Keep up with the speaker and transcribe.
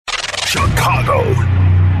Chicago.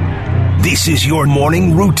 This is your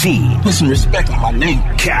morning routine. Put some respect on my name.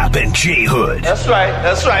 Kap and J Hood. That's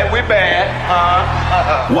right. We're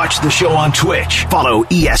bad. Watch the show on Twitch. Follow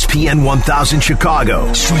ESPN 1000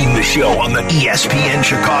 Chicago. Stream the show on the ESPN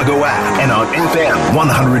Chicago app and on FM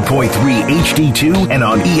 100.3 HD2 and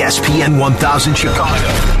on ESPN 1000 Chicago.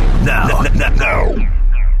 Now.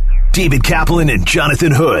 David Kaplan and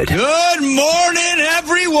Jonathan Hood. Good morning,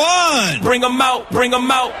 everyone. Bring them out. Woo! Bring them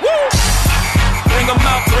out. Bring them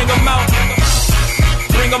out. Bring them out.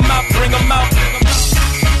 Bring them out. Bring them out.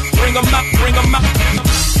 Bring them out. Bring them out.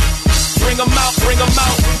 Bring them out. Bring them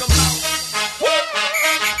out.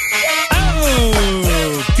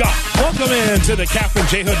 Oh, God. Welcome into the Kap and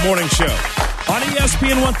J Hood Morning Show on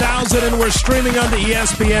ESPN 1000, and we're streaming on the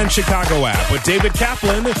ESPN Chicago app with David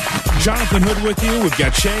Kaplan, Jonathan Hood with you. We've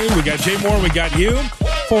got Shane, we got Jay Moore, we got you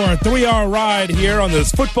for a 3-hour ride here on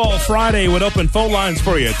this Football Friday with open phone lines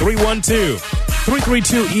for you.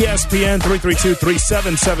 312-332-ESPN,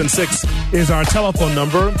 332-3776 is our telephone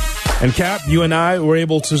number. And Cap, you and I were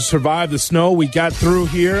able to survive the snow. We got through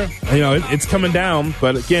here. You know, it's coming down.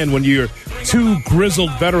 But again, when you're two grizzled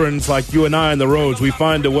veterans like you and I on the roads, we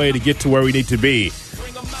find a way to get to where we need to be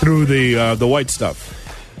through the white stuff.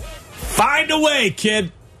 Find a way,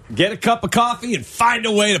 kid. Get a cup of coffee and find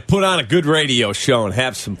a way to put on a good radio show and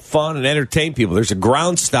have some fun and entertain people. There's a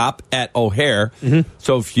ground stop at O'Hare. Mm-hmm.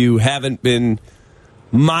 So if you haven't been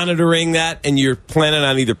monitoring that and you're planning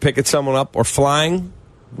on either picking someone up or flying,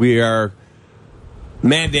 we are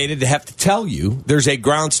mandated to have to tell you there's a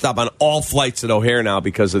ground stop on all flights at O'Hare now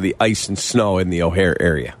because of the ice and snow in the O'Hare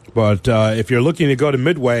area. But if you're looking to go to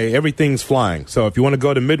Midway, everything's flying. So if you want to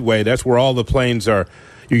go to Midway, that's where all the planes are.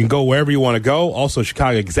 You can go wherever you want to go. Also,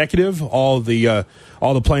 Chicago Executive, all the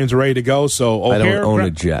planes are ready to go. So O'Hare, I don't own a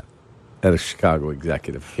jet at a Chicago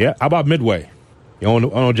Executive. Yeah, how about Midway? You own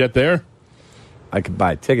a jet there? I could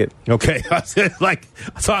buy a ticket. Okay,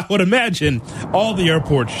 so I would imagine all the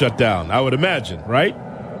airports shut down. I would imagine, right?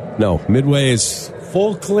 No, Midway is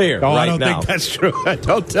full clear. Oh, right I don't now. think that's true.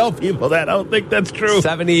 Don't tell people that. I don't think that's true.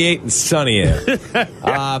 78 and sunny air.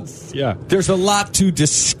 Yeah. There's a lot to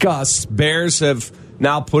discuss. Bears have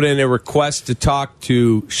now put in a request to talk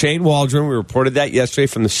to Shane Waldron. We reported that yesterday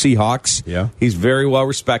from the Seahawks. Yeah. He's very well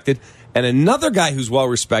respected. And another guy who's well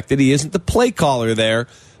respected, he isn't the play caller there,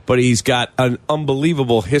 but he's got an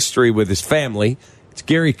unbelievable history with his family. It's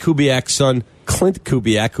Gary Kubiak's son, Clint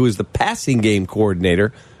Kubiak, who is the passing game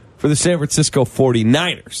coordinator for the San Francisco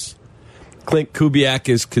 49ers. Clint Kubiak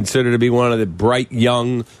is considered to be one of the bright,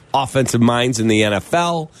 young offensive minds in the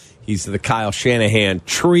NFL. He's the Kyle Shanahan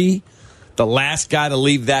tree. The last guy to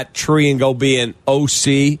leave that tree and go be an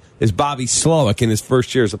OC is Bobby Slowick in his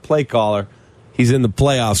first year as a play caller. He's in the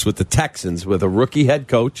playoffs with the Texans with a rookie head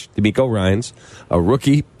coach, DeMeco Ryans, a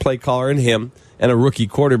rookie play caller in him, and a rookie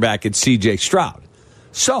quarterback in C.J. Stroud.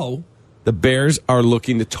 So the Bears are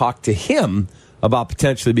looking to talk to him about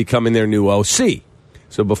potentially becoming their new OC.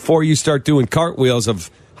 So before you start doing cartwheels of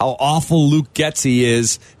how awful Luke Getsy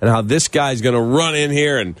is and how this guy's going to run in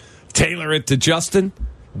here and tailor it to Justin,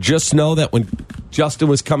 just know that when Justin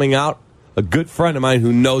was coming out, a good friend of mine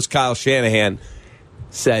who knows Kyle Shanahan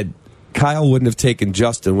said Kyle wouldn't have taken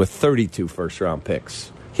Justin with 32 first-round picks.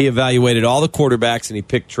 He evaluated all the quarterbacks, and he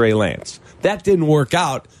picked Trey Lance. That didn't work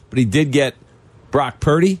out, but he did get Brock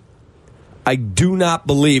Purdy. I do not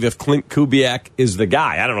believe if Clint Kubiak is the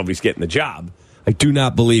guy, I don't know if he's getting the job, I do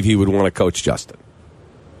not believe he would want to coach Justin.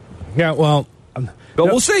 Yeah, well, but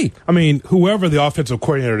we'll see. I mean, whoever the offensive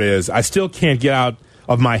coordinator is, I still can't get out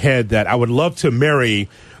of my head that I would love to marry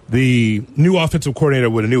the new offensive coordinator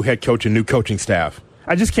with a new head coach and new coaching staff.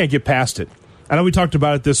 I just can't get past it. I know we talked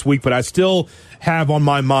about it this week, but I still have on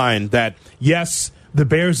my mind that, yes, the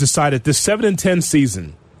Bears decided this 7-10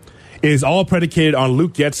 season is all predicated on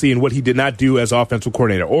Luke Getsy and what he did not do as offensive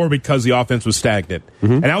coordinator, or because the offense was stagnant.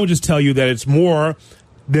 Mm-hmm. And I would just tell you that it's more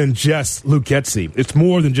than just Luke Getsy. It's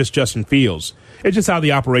more than just Justin Fields. It's just how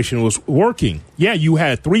the operation was working. Yeah, you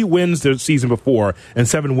had 3 wins the season before and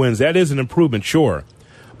 7 wins. That is an improvement, sure.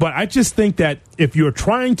 But I just think that if you're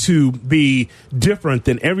trying to be different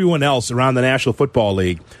than everyone else around the National Football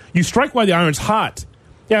League, you strike while the iron's hot.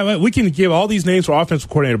 Yeah, we can give all these names for offensive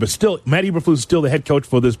coordinator, but still, Matt Eberflus is still the head coach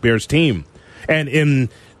for this Bears team. And in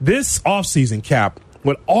this offseason, Cap,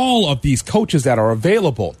 with all of these coaches that are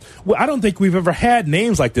available, well, I don't think we've ever had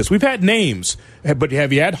names like this. We've had names, but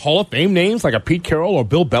have you had Hall of Fame names like a Pete Carroll or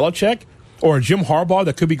Bill Belichick or Jim Harbaugh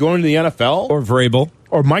that could be going to the NFL? Or Vrabel.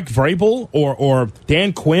 Or Mike Vrabel or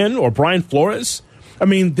Dan Quinn or Brian Flores? I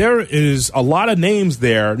mean, there is a lot of names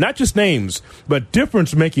there, not just names, but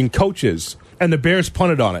difference-making coaches, and the Bears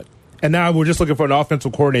punted on it. And now we're just looking for an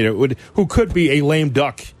offensive coordinator who could be a lame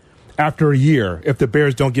duck after a year if the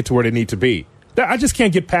Bears don't get to where they need to be. I just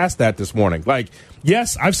can't get past that this morning. Like,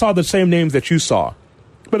 yes, I saw the same names that you saw.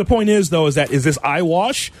 But the point is, though, is this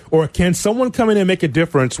eyewash, or can someone come in and make a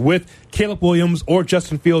difference with Caleb Williams or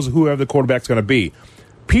Justin Fields, or whoever the quarterback's going to be?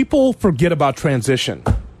 People forget about transition.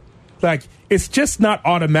 Like, it's just not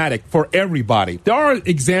automatic for everybody. There are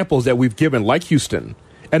examples that we've given, like Houston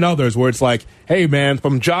and others, where it's like, hey, man,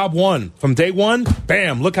 from job one, from day one,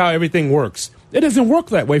 bam, look how everything works. It doesn't work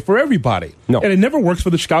that way for everybody. No. And it never works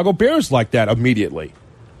for the Chicago Bears like that immediately,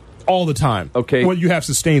 all the time. Okay. When you have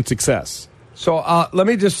sustained success. So let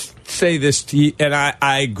me just say this to you, and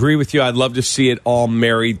I agree with you. I'd love to see it all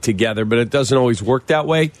married together, but it doesn't always work that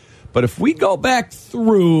way. But if we go back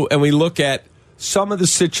through and we look at some of the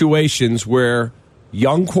situations where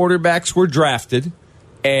young quarterbacks were drafted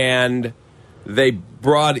and they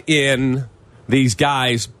brought in these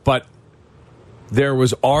guys, but there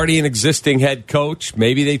was already an existing head coach.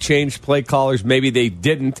 Maybe they changed play callers, maybe they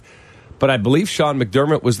didn't. But I believe Sean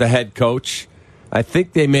McDermott was the head coach. I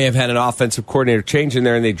think they may have had an offensive coordinator change in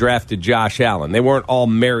there, and they drafted Josh Allen. They weren't all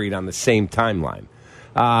married on the same timeline.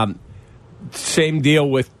 Same deal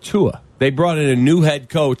with Tua. They brought in a new head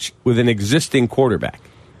coach with an existing quarterback.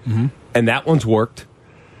 Mm-hmm. And that one's worked.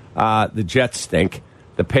 The Jets stink.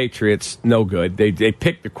 The Patriots, no good. They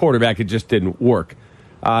picked the quarterback. It just didn't work.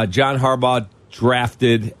 John Harbaugh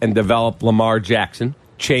drafted and developed Lamar Jackson.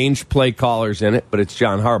 Changed play callers in it, but it's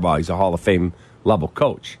John Harbaugh. He's a Hall of Fame level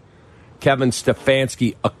coach. Kevin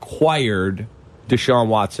Stefanski acquired Deshaun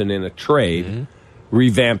Watson in a trade,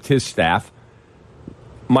 revamped his staff.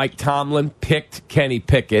 Mike Tomlin picked Kenny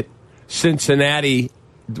Pickett. Cincinnati,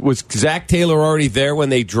 was Zach Taylor already there when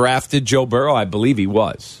they drafted Joe Burrow? I believe he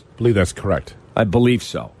was. I believe that's correct. I believe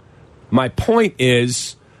so. My point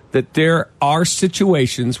is that there are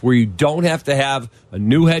situations where you don't have to have a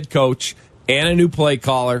new head coach and a new play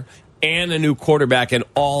caller and a new quarterback and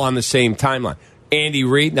all on the same timeline. Andy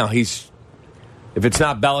Reid, now if it's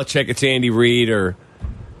not Belichick, it's Andy Reid or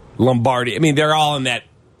Lombardi. I mean, they're all in that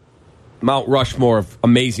Mount Rushmore of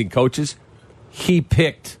amazing coaches. He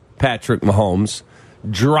picked Patrick Mahomes,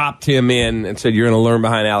 dropped him in and said, you're going to learn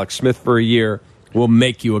behind Alex Smith for a year. We'll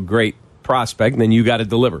make you a great prospect, and then you got to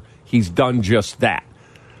deliver. He's done just that.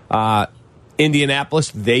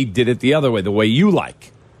 Indianapolis, they did it the other way, the way you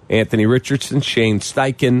like. Anthony Richardson, Shane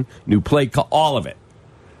Steichen, new play call, all of it.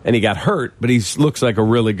 And he got hurt, but he looks like a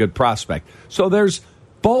really good prospect. So there's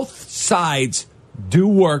both sides do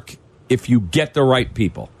work if you get the right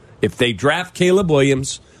people. If they draft Caleb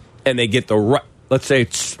Williams and they get the right, let's say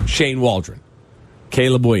it's Shane Waldron.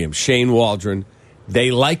 Caleb Williams, Shane Waldron. They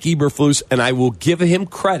like Eberflus, and I will give him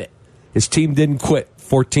credit. His team didn't quit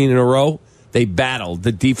 14 in a row. They battled.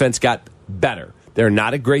 The defense got better. They're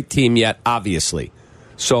not a great team yet, obviously.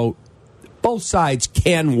 So both sides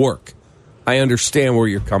can work. I understand where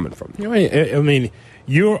you're coming from. I mean,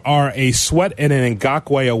 you are a Sweat and an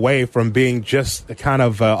Ngakoue away from being just a kind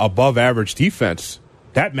of above average defense.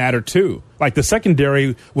 That mattered too. Like the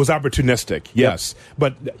secondary was opportunistic, yes. Yep.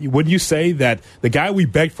 But would you say that the guy we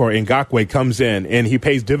begged for, Ngakoue, comes in and he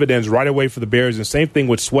pays dividends right away for the Bears, and same thing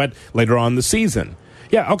with Sweat later on in the season?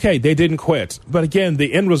 Yeah, okay, they didn't quit. But again,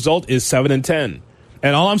 the end result is 7-10.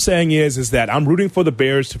 And all I'm saying is that I'm rooting for the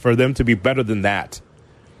Bears for them to be better than that.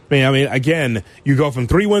 I mean, again, you go from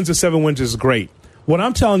 3 wins to 7 wins is great. What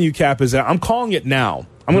I'm telling you, Cap, is that I'm calling it now.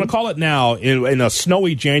 I'm going to call it now in a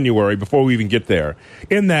snowy January before we even get there,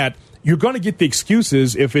 in that you're going to get the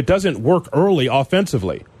excuses if it doesn't work early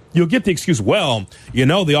offensively. You'll get the excuse, well,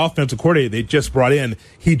 the offensive coordinator they just brought in,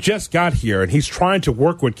 he just got here, and he's trying to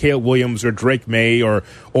work with Caleb Williams or Drake May or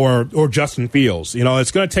Justin Fields.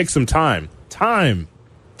 It's going to take some time. Time.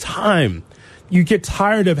 You get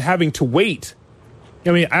tired of having to wait. I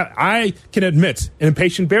mean, I can admit an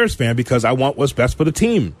impatient Bears fan because I want what's best for the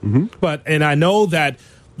team. Mm-hmm. And I know that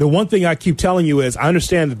the one thing I keep telling you is I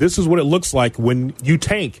understand that this is what it looks like when you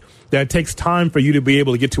tank, that it takes time for you to be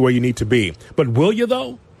able to get to where you need to be. But will you,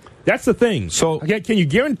 though? That's the thing. So, can you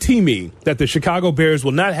guarantee me that the Chicago Bears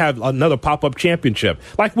will not have another pop-up championship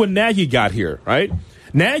like when Nagy got here, right?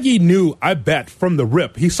 Nagy knew, I bet, from the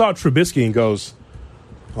rip. He saw Trubisky and goes,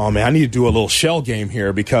 oh, man, I need to do a little shell game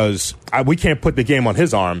here because we can't put the game on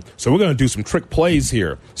his arm. So we're going to do some trick plays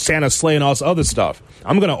here. Santa sleigh and all this other stuff.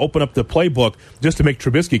 I'm going to open up the playbook just to make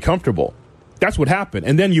Trubisky comfortable. That's what happened.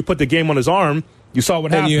 And then you put the game on his arm. You saw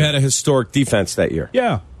what happened. And you had a historic defense that year.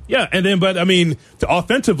 Yeah. And then, but I mean,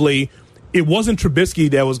 offensively, it wasn't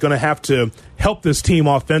Trubisky that was going to have to help this team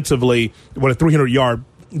offensively with a 300-yard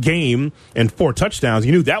game and 4 touchdowns.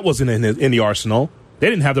 You knew that wasn't in the arsenal. They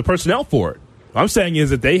didn't have the personnel for it. What I'm saying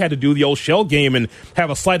is that they had to do the old shell game and have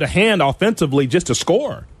a sleight of hand offensively just to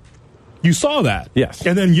score. You saw that. Yes.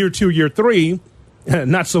 And then year 2, year 3,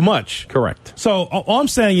 not so much. Correct. So all I'm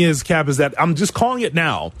saying is, Cap, is that I'm just calling it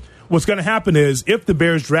now. What's going to happen is if the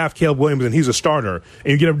Bears draft Caleb Williams and he's a starter,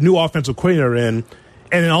 and you get a new offensive coordinator in,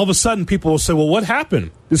 and then all of a sudden people will say, well, what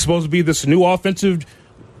happened? This is supposed to be this new offensive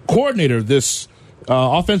coordinator, this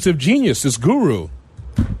offensive genius, this guru.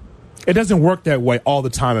 It doesn't work that way all the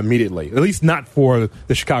time immediately, at least not for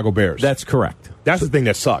the Chicago Bears. That's correct. That's the thing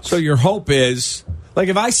that sucks. So your hope is, like,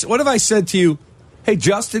 what if I said to you, hey,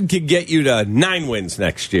 Justin could get you to 9 wins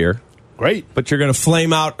next year. Great. But you're going to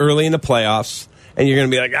flame out early in the playoffs, and you're going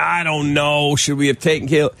to be like, I don't know, should we have taken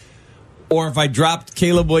Caleb? Or if I dropped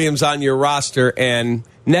Caleb Williams on your roster and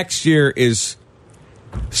next year is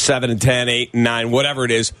 7-10, 8-9, whatever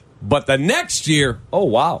it is, but the next year, oh,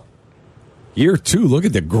 wow. Year 2, look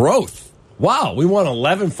at the growth. Wow, we won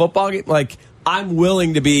 11 football games. Like, I'm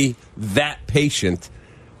willing to be that patient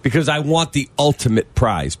because I want the ultimate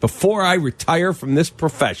prize. Before I retire from this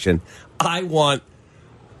profession, I want,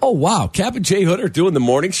 oh, wow, Kap and J Hood are doing the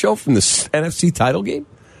morning show from the NFC title game?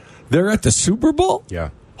 They're at the Super Bowl? Yeah.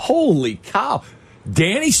 Holy cow.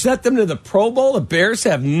 Danny sent them to the Pro Bowl. The Bears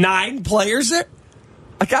have 9 players there.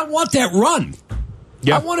 Like, I want that run.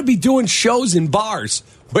 Yeah. I want to be doing shows in bars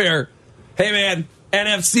where, hey, man,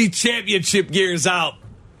 NFC Championship gear's out.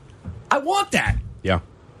 I want that. Yeah.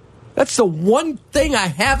 That's the one thing I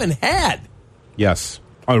haven't had. Yes.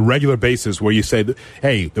 On a regular basis where you say,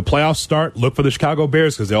 hey, the playoffs start, look for the Chicago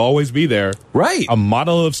Bears because they'll always be there. Right. A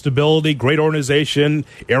model of stability, great organization,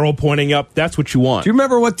 arrow pointing up. That's what you want. Do you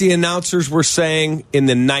remember what the announcers were saying in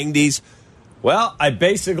the 90s? Well, I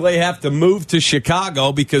basically have to move to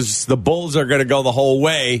Chicago because the Bulls are going to go the whole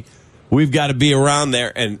way. We've got to be around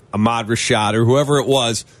there. And Ahmad Rashad or whoever it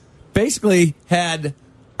was basically had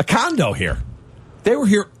a condo here. They were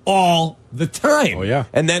here all the time. Oh, yeah.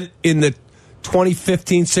 And then in the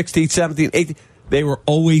 2015, 16, 17, 18, they were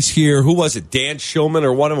always here. Who was it? Dan Shulman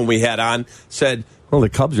or one of them we had on said, well, the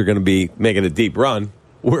Cubs are going to be making a deep run.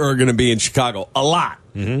 We're going to be in Chicago a lot.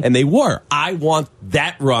 Mm-hmm. And they were. I want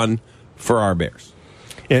that run for our Bears.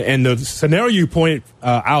 And the scenario you pointed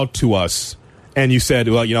out to us, and you said,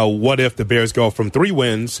 well, you know, what if the Bears go from 3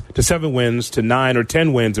 wins to 7 wins to 9 or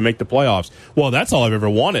 10 wins and make the playoffs? Well, that's all I've ever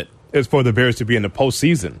wanted is for the Bears to be in the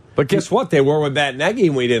postseason. But guess what? They were with Matt Nagy,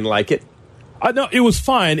 and we didn't like it. No, it was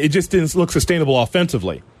fine. It just didn't look sustainable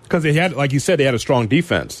offensively because they had, like you said, they had a strong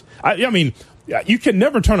defense. I mean, you can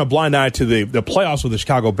never turn a blind eye to the playoffs with the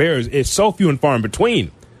Chicago Bears. It's so few and far in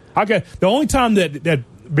between. Okay, the only time that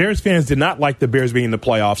Bears fans did not like the Bears being in the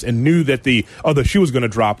playoffs and knew that the other shoe was going to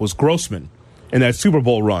drop was Grossman in that Super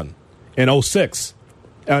Bowl run in 2006.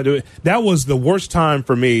 That was the worst time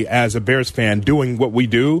for me as a Bears fan doing what we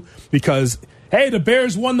do because, hey, the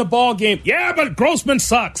Bears won the ball game. Yeah, but Grossman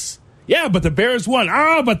sucks. Yeah, but the Bears won.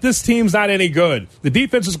 But this team's not any good. The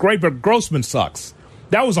defense is great, but Grossman sucks.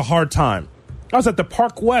 That was a hard time. I was at the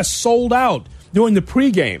Park West, sold out, doing the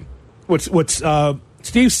pregame with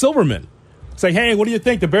Steve Silverman. Say, hey, what do you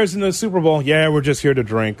think? The Bears in the Super Bowl? Yeah, we're just here to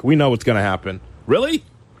drink. We know what's going to happen. Really?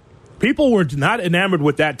 People were not enamored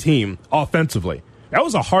with that team offensively. That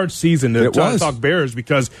was a hard season to talk Bears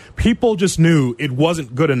because people just knew it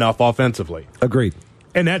wasn't good enough offensively. Agreed.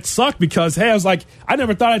 And that sucked because, hey, I was like, I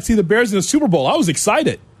never thought I'd see the Bears in the Super Bowl. I was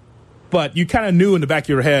excited. But you kind of knew in the back of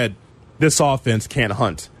your head, this offense can't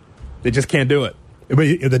hunt. They just can't do it. But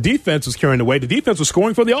the defense was carrying the weight. The defense was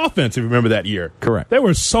scoring for the offense, if you remember that year. Correct. They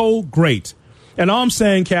were so great. And all I'm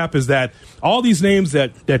saying, Cap, is that all these names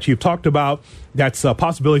that you've talked about, that's a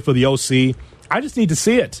possibility for the OC, I just need to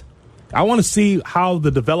see it. I want to see how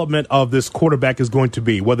the development of this quarterback is going to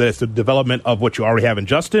be, whether it's the development of what you already have in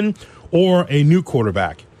Justin or a new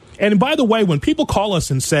quarterback. And by the way, when people call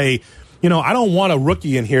us and say, you know, I don't want a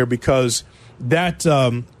rookie in here because that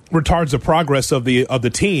retards the progress of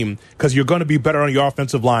the team because you're going to be better on your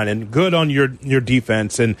offensive line and good on your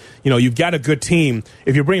defense. And, you know, you've got a good team.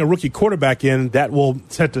 If you bring a rookie quarterback in, that will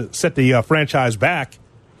set the franchise back.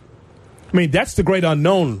 I mean, that's the great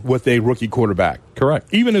unknown with a rookie quarterback.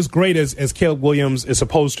 Correct. Even as great as Caleb Williams is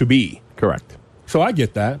supposed to be. Correct. So I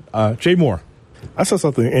get that. Jay Moore. I saw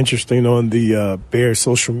something interesting on the Bears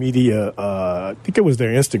social media. I think it was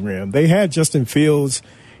their Instagram. They had Justin Fields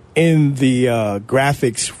in the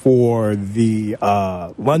graphics for the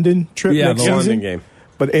London trip next season. London game.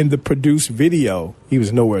 But in the produced video, he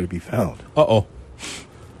was nowhere to be found. Uh-oh.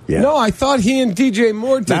 Yeah. No, I thought he and DJ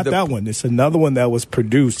Moore did Not that one. It's another one that was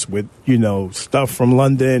produced with, you know, stuff from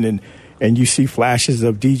London and you see flashes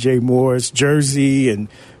of DJ Moore's jersey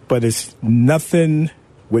but it's nothing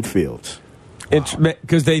with Fields.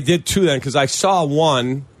 Because they did two then, because I saw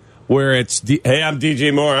one where it's, hey, I'm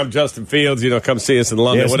DJ Moore, I'm Justin Fields, come see us in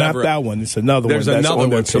London, it's whatever. not that one. It's another There's one. another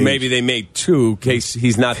one, so maybe they made two in case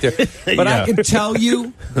he's not there. But I can tell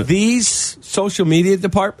you, these social media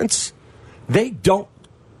departments, they don't,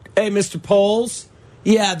 hey, Mr. Poles,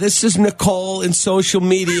 yeah, this is Nicole in social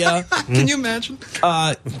media. Can you imagine?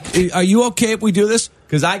 Are you okay if we do this?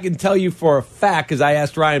 Because I can tell you for a fact, because I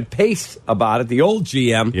asked Ryan Pace about it, the old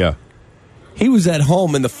GM. Yeah. He was at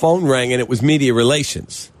home and the phone rang and it was media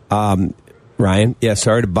relations. Ryan, yeah,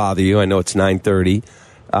 sorry to bother you. I know it's 9:30.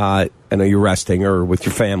 I know you're resting or with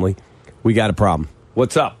your family. We got a problem.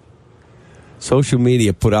 What's up? Social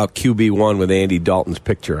media put out QB1 with Andy Dalton's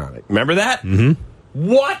picture on it. Remember that? Mm-hmm.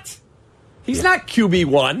 What? He's not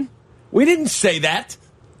QB1. We didn't say that.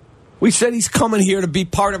 We said he's coming here to be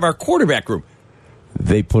part of our quarterback room.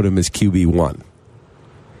 They put him as QB1.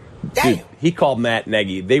 Damn. Dude, he called Matt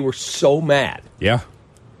Nagy. They were so mad. Yeah.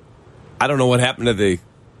 I don't know what happened to the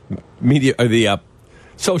media or the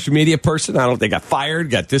social media person. I don't think got fired,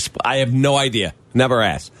 got this. I have no idea. Never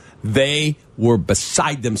asked. They were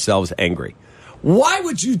beside themselves angry. Why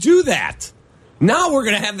would you do that? Now we're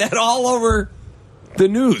going to have that all over the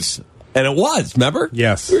news. And it was, remember?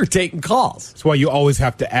 Yes. We were taking calls. That's why you always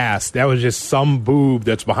have to ask. That was just some boob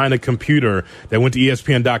that's behind a computer that went to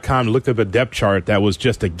ESPN.com and looked up a depth chart that was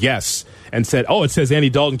just a guess and said, oh, it says Andy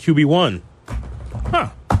Dalton QB1. Huh.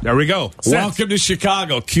 There we go. Welcome to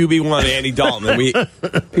Chicago, QB1 Andy Dalton.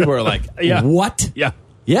 And people are like, what? Yeah.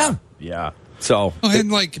 Yeah. Yeah. So,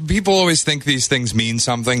 and people always think these things mean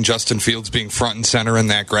something. Justin Fields being front and center in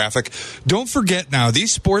that graphic. Don't forget now,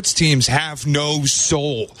 these sports teams have no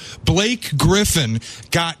soul. Blake Griffin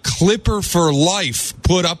got Clipper for life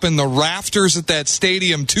put up in the rafters at that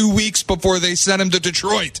stadium 2 weeks before they sent him to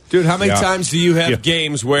Detroit. Dude, how many times do you have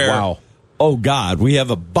games where, oh God, we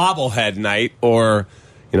have a bobblehead night or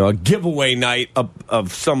a giveaway night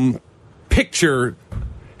of some picture?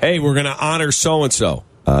 Hey, we're going to honor so and so.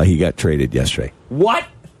 He got traded yesterday. What?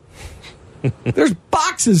 There's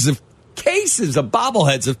boxes of cases of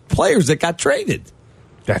bobbleheads of players that got traded.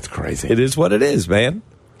 That's crazy. It is what it is, man.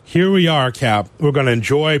 Here we are, Cap. We're going to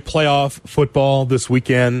enjoy playoff football this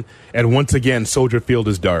weekend, and once again, Soldier Field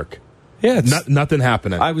is dark. Yeah, nothing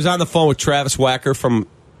happening. I was on the phone with Travis Wacker from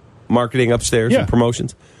marketing upstairs and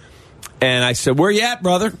promotions, and I said, "Where you at,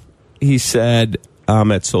 brother?" He said, "I'm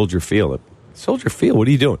at Soldier Field." Soldier Field? What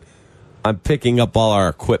are you doing? I'm picking up all our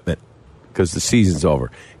equipment because the season's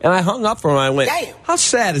over. And I hung up from him and I went, damn, how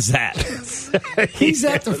sad is that? He's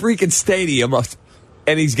at the freaking stadium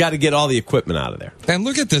and he's got to get all the equipment out of there. And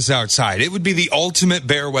look at this outside. It would be the ultimate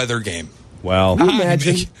bear weather game. Well, can you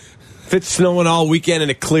imagine if it's snowing all weekend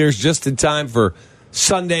and it clears just in time for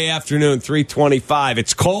Sunday afternoon, 3:25.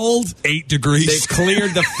 It's cold. 8 degrees. They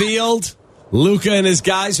cleared the field. Luca and his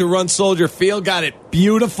guys who run Soldier Field got it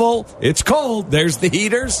beautiful. It's cold. There's the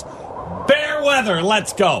heaters. Bear weather,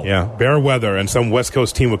 let's go. Yeah, bear weather, and some West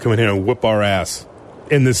Coast team will come in here and whip our ass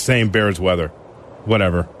in this same Bears weather.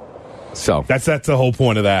 Whatever. So that's the whole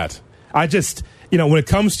point of that. I just, when it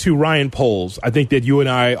comes to Ryan Poles, I think that you and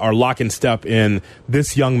I are lock and step in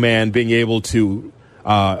this young man being able to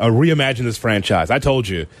reimagine this franchise. I told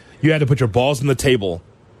you, you had to put your balls on the table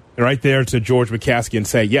right there to George McCaskey and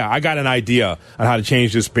say, yeah, I got an idea on how to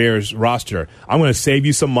change this Bears roster. I'm going to save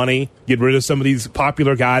you some money, get rid of some of these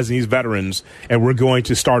popular guys and these veterans, and we're going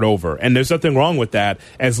to start over. And there's nothing wrong with that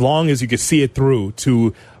as long as you can see it through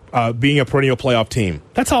to being a perennial playoff team.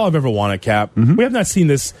 That's all I've ever wanted, Cap. Mm-hmm. We have not seen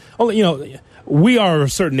this. We are a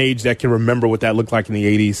certain age that can remember what that looked like in the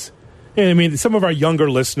 80s. And I mean, some of our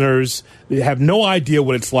younger listeners have no idea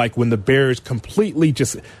what it's like when the Bears completely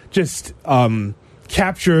just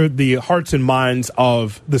capture the hearts and minds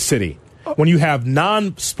of the city. When you have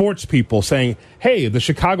non-sports people saying, hey, the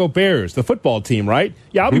Chicago Bears, the football team, right?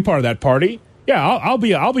 Yeah, I'll be part of that party. Yeah, I'll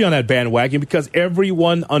be on that bandwagon because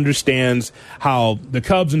everyone understands how the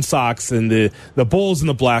Cubs and Sox and the Bulls and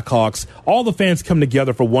the Blackhawks, all the fans come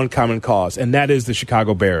together for one common cause, and that is the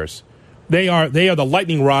Chicago Bears. They are the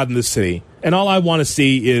lightning rod in the city. And all I want to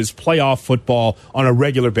see is playoff football on a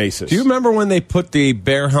regular basis. Do you remember when they put the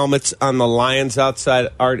bear helmets on the Lions outside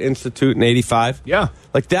Art Institute in 85? Yeah.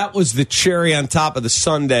 Like that was the cherry on top of the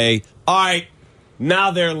sundae. All right, now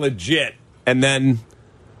they're legit. And then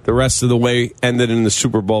the rest of the way ended in the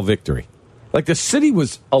Super Bowl victory. Like the city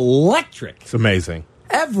was electric. It's amazing.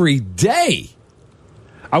 Every day.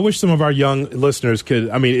 I wish some of our young listeners could.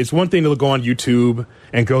 I mean, it's one thing to go on YouTube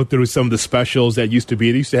and go through some of the specials that used to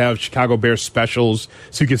be. They used to have Chicago Bears specials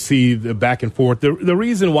so you could see the back and forth. The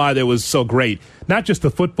reason why that was so great, not just the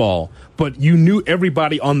football, but you knew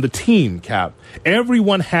everybody on the team, Cap.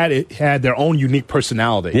 Everyone had their own unique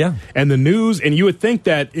personality. Yeah. And the news, and you would think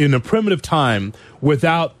that in a primitive time,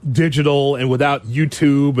 without digital and without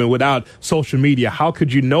YouTube and without social media, how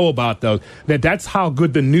could you know about those? That's how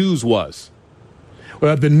good the news was.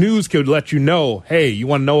 Well, the news could let you know, hey, you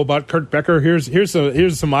want to know about Kurt Becker? Here's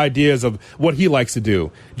some ideas of what he likes to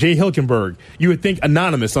do. Jay Hilkenberg, you would think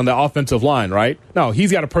anonymous on the offensive line, right? No,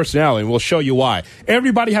 he's got a personality, and we'll show you why.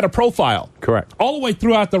 Everybody had a profile. Correct. All the way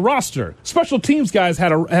throughout the roster. Special teams guys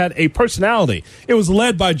had a personality. It was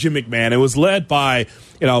led by Jim McMahon. It was led by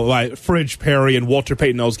by Fridge Perry and Walter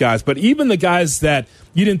Payton, those guys. But even the guys that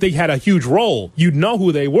you didn't think had a huge role, you'd know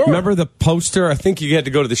who they were. Remember the poster? I think you had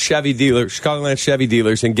to go to the Chevy dealer, Chicagoland Chevy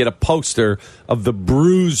dealers, and get a poster of the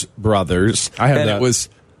Bruise brothers. I have that.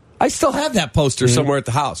 I still have that poster somewhere at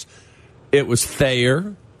the house. It was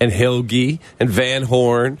Thayer and Hilge and Van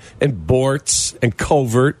Horn and Bortz and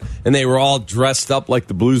Covert, and they were all dressed up like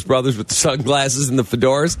the Blues Brothers with the sunglasses and the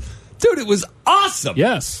fedoras. Dude, it was awesome.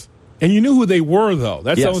 Yes. And you knew who they were, though.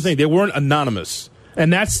 That's Yes. the only thing. They weren't anonymous.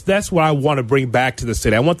 And that's what I want to bring back to the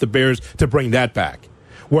city. I want the Bears to bring that back.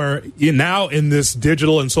 Where now in this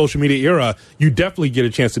digital and social media era, you definitely get a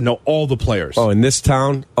chance to know all the players. Oh, in this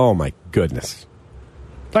town? Oh, my goodness.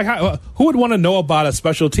 Like, who would want to know about a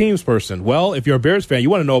special teams person? Well, if you're a Bears fan, you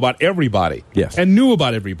want to know about everybody. Yes. And knew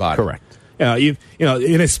about everybody. Correct.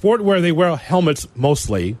 In a sport where they wear helmets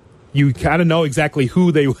mostly, you kind of know exactly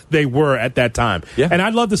who they were at that time. Yeah. And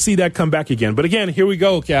I'd love to see that come back again. But again, here we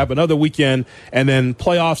go, Cap, another weekend, and then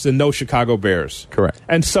playoffs and no Chicago Bears. Correct.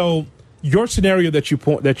 And so your scenario that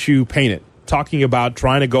you painted, talking about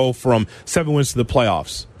trying to go from 7 wins to the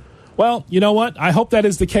playoffs. Well, you know what? I hope that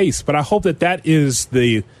is the case, but I hope that is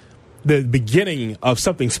the beginning of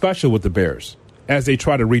something special with the Bears as they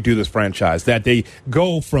try to redo this franchise, that they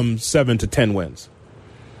go from 7 to 10 wins.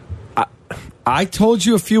 I told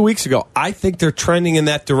you a few weeks ago, I think they're trending in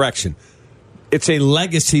that direction. It's a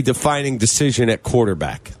legacy-defining decision at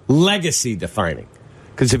quarterback. Legacy-defining.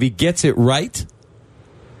 Because if he gets it right,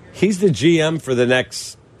 he's the GM for the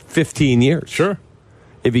next 15 years. Sure.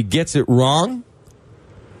 If he gets it wrong,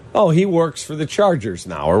 he works for the Chargers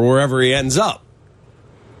now or wherever he ends up.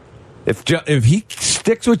 If he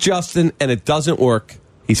sticks with Justin and it doesn't work,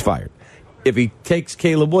 he's fired. If he takes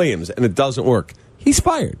Caleb Williams and it doesn't work, he's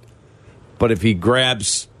fired. But if he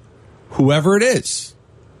grabs whoever it is,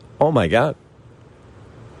 oh my God.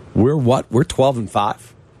 We're what? We're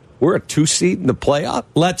 12-5? We're a 2 seed in the playoff?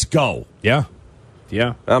 Let's go. Yeah.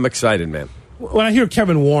 Yeah. I'm excited, man. When I hear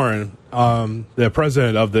Kevin Warren, the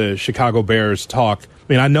president of the Chicago Bears, talk,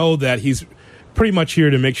 I mean, I know that he's pretty much here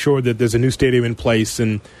to make sure that there's a new stadium in place.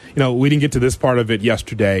 And, we didn't get to this part of it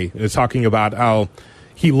yesterday. It's talking about how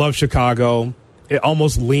he loves Chicago,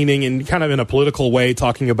 almost leaning in kind of in a political way,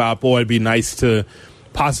 talking about, boy, it'd be nice to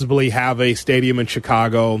possibly have a stadium in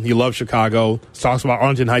Chicago. He loves Chicago. Talks about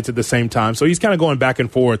Arlington Heights at the same time. So he's kind of going back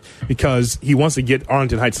and forth because he wants to get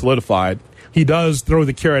Arlington Heights solidified. He does throw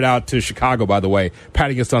the carrot out to Chicago, by the way,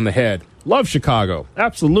 patting us on the head. Love Chicago.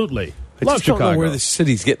 Absolutely. Love Chicago. Don't know where the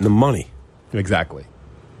city's getting the money. Exactly.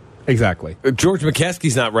 George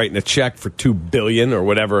McCaskey's not writing a check for $2 billion or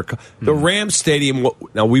whatever. The Rams Stadium,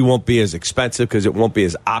 now we won't be as expensive because it won't be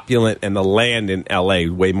as opulent, and the land in L.A.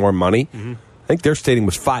 way more money. I think their stadium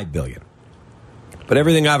was $5 billion. But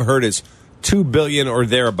everything I've heard is $2 billion or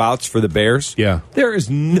thereabouts for the Bears. Yeah. There is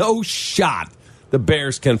no shot the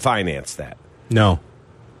Bears can finance that. No.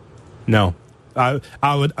 I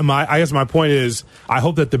guess my point is, I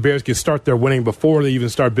hope that the Bears can start their winning before they even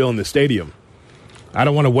start building the stadium. I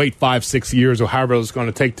don't want to wait 5-6 years or however it's going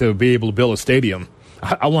to take to be able to build a stadium.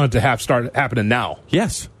 I want it to start happening now.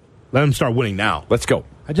 Yes. Let them start winning now. Let's go.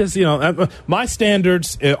 I just, my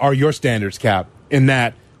standards are your standards, Cap, in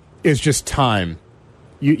that it's just time.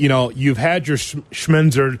 You've had your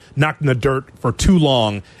Schmenzer knocked in the dirt for too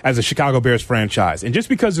long as a Chicago Bears franchise. And just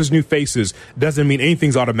because there's new faces doesn't mean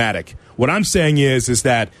anything's automatic. What I'm saying is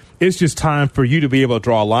that it's just time for you to be able to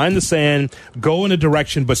draw a line in the sand, go in a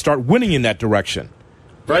direction, but start winning in that direction.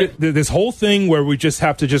 Right? This whole thing where we just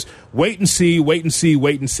have to just wait and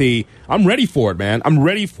see. I'm ready for it, man. I'm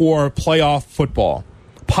ready for playoff football.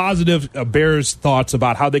 Positive Bears thoughts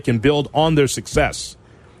about how they can build on their success.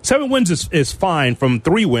 7 wins is fine from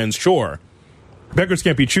 3 wins, sure. Beggars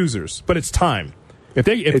can't be choosers, but it's time. If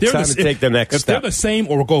they're the same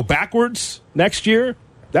or go backwards next year,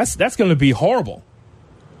 that's going to be horrible.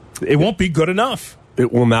 It won't be good enough.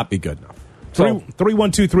 It will not be good enough.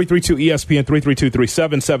 312-332-ESPN,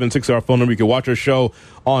 332-3776 our phone number. You can watch our show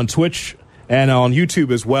on Twitch and on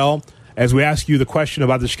YouTube as well, as we ask you the question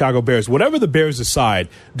about the Chicago Bears. Whatever the Bears decide,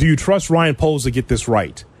 do you trust Ryan Poles to get this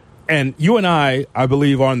right? And you and I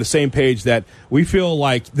believe, are on the same page that we feel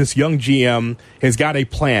like this young GM has got a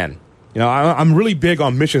plan. You know, I'm really big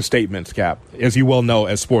on mission statements, Cap, as you well know,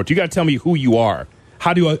 as sports. You got to tell me who you are.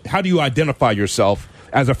 How do you identify yourself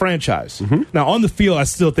as a franchise? Mm-hmm. Now, on the field, I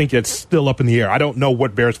still think it's still up in the air. I don't know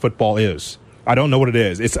what Bears football is. I don't know what it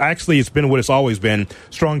is. It's been what it's always been.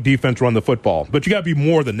 Strong defense, run the football. But you got to be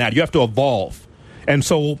more than that. You have to evolve. And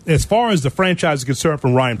so as far as the franchise is concerned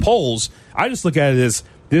from Ryan Poles, I just look at it as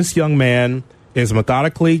this young man is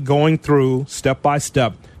methodically going through step by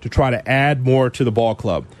step to try to add more to the ball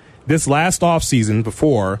club. This last offseason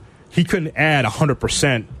before, he couldn't add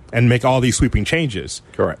 100% and make all these sweeping changes.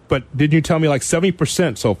 Correct. But didn't you tell me like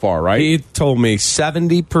 70% so far, right? He told me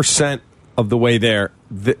 70% of the way there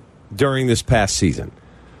during this past season.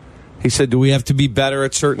 He said, do we have to be better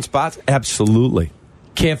at certain spots? Absolutely.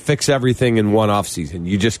 Can't fix everything in one offseason.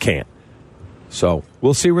 You just can't. So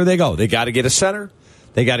we'll see where they go. They got to get a center.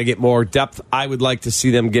 They got to get more depth. I would like to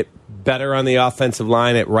see them get better on the offensive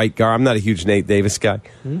line at right guard. I'm not a huge Nate Davis guy.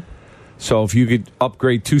 Mm-hmm. So if you could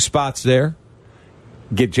upgrade 2 spots there,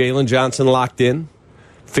 get Jalen Johnson locked in,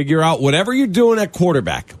 figure out whatever you're doing at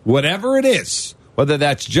quarterback, whatever it is, whether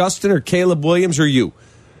that's Justin or Caleb Williams or you,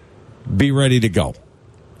 be ready to go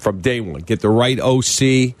from day one. Get the right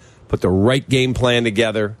OC, put the right game plan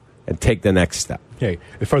together, and take the next step. Okay.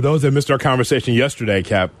 For those that missed our conversation yesterday,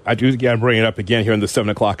 Cap, I do got to bring it up again here in the 7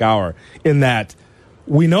 o'clock hour, in that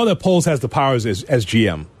we know that Poles has the powers as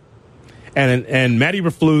GM. And Matty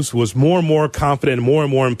Eberflus was more and more confident and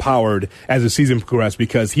more empowered as the season progressed,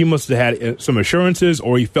 because he must have had some assurances,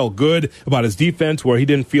 or he felt good about his defense where he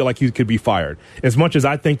didn't feel like he could be fired. As much as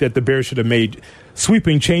I think that the Bears should have made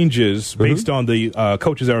sweeping changes based on the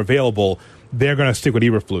coaches that are available, they're going to stick with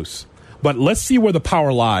Eberflus. But let's see where the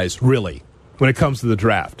power lies, really, when it comes to the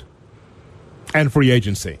draft and free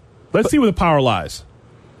agency. Let's see where the power lies.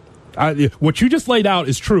 What you just laid out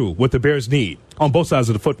is true, what the Bears need on both sides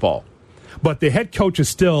of the football. But the head coach is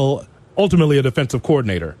still ultimately a defensive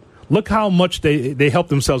coordinator. Look how much they help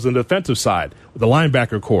themselves on the defensive side with the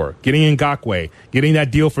linebacker core, getting Ngakoue, getting that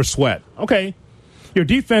deal for Sweat. Okay, your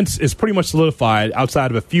defense is pretty much solidified outside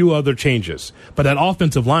of a few other changes. But that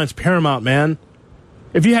offensive line's paramount, man.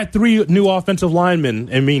 If you had 3 new offensive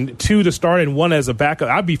linemen, 2 to start and 1 as a backup,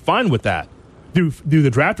 I'd be fine with that. Do the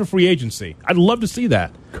draft or free agency. I'd love to see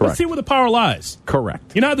that. Correct. Let's see where the power lies.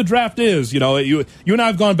 Correct. You know how the draft is. You know, you and I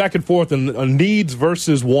have gone back and forth on needs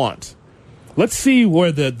versus want. Let's see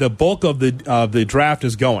where the bulk of the draft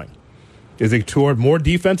is going. Is it toward more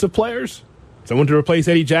defensive players? Someone to replace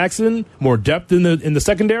Eddie Jackson? More depth in the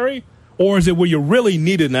secondary? Or is it where you really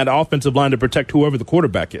needed in that offensive line to protect whoever the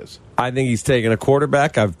quarterback is? I think he's taking a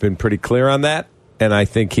quarterback. I've been pretty clear on that. And I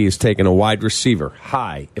think he's taken a wide receiver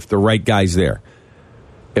high if the right guy's there.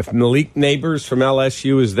 If Malik Neighbors from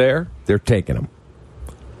LSU is there, they're taking him.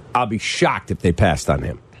 I'll be shocked if they passed on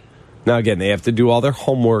him. Now, again, they have to do all their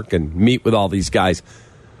homework and meet with all these guys.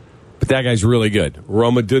 But that guy's really good.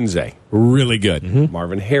 Roma Dunze, really good. Mm-hmm.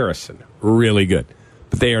 Marvin Harrison, really good.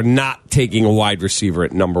 But they are not taking a wide receiver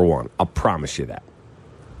at number 1. I'll promise you that.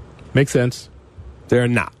 Makes sense. They're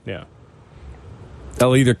not. Yeah.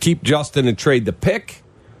 They'll either keep Justin and trade the pick,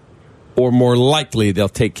 or more likely they'll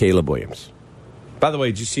take Caleb Williams. By the way,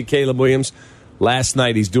 did you see Caleb Williams? Last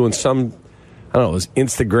night he's doing some, I don't know, it was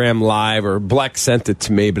Instagram Live, or Bleck sent it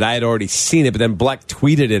to me, but I had already seen it, but then Bleck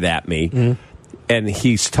tweeted it at me, and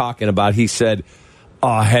he's talking about, he said,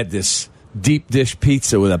 I had this deep dish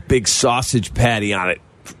pizza with a big sausage patty on it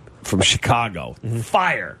from Chicago.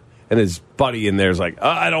 Fire. And his buddy in there is like,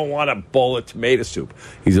 I don't want a bowl of tomato soup.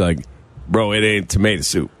 He's like, bro, it ain't tomato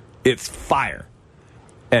soup. It's fire.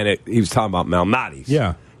 And he was talking about Malnati's.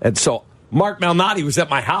 Yeah. And so Mark Malnati was at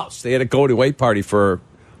my house. They had a go-away party for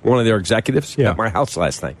one of their executives at my house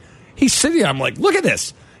last night. He's sitting there. I'm like, look at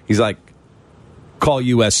this. He's like, call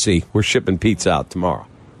USC. We're shipping pizza out tomorrow.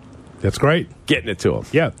 That's great. Getting it to him.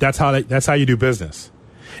 Yeah, that's how you do business.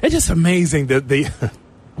 It's just amazing that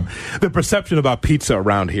the perception about pizza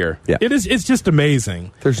around here. Yeah. It's just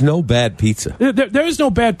amazing. There's no bad pizza. There is no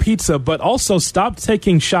bad pizza, but also stop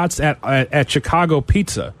taking shots at Chicago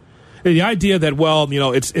pizza. The idea that, well, you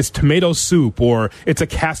know, it's tomato soup or it's a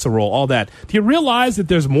casserole, all that. Do you realize that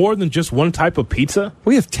there's more than just one type of pizza?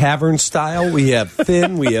 We have tavern style, we have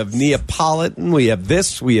thin, we have Neapolitan, we have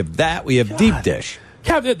this, we have that, we have deep dish.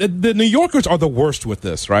 Cap, the New Yorkers are the worst with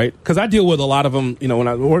this, right? Because I deal with a lot of them, when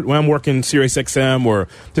I'm working Sirius XM or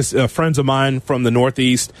just friends of mine from the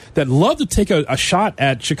Northeast that love to take a shot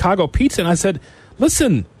at Chicago pizza. And I said,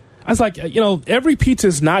 listen, I was like, every pizza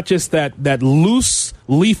is not just that loose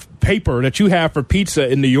leaf paper that you have for pizza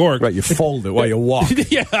in New York. Right, you fold it while you walk.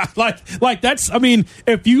 Yeah, like that's,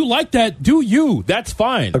 if you like that, do you. That's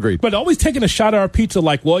fine. Agreed. But always taking a shot at our pizza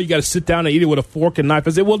like, well, you got to sit down and eat it with a fork and knife.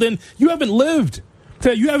 I said, well, then you haven't lived.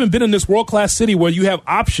 You haven't been in this world-class city where you have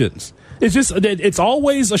options. It's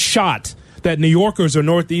always a shot that New Yorkers or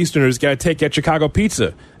Northeasterners got to take at Chicago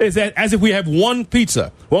pizza. It's as if we have one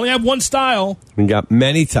pizza. We only have one style. We got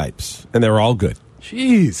many types, and they're all good.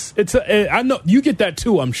 Jeez. I know you get that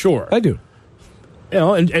too, I'm sure. I do.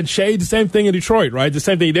 And Shade, the same thing in Detroit, right? The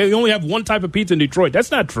same thing. They only have one type of pizza in Detroit. That's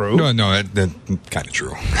not true. No, that's kind of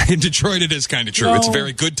true. In Detroit, it is kind of true. No. It's a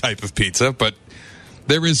very good type of pizza, but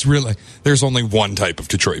there's only one type of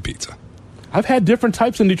Detroit pizza. I've had different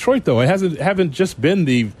types in Detroit, though. It haven't just been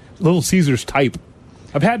the Little Caesars type.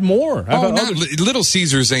 I've had more. Little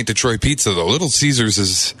Caesars ain't Detroit pizza, though. Little Caesars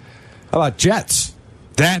is... How about Jets?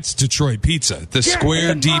 That's Detroit pizza. The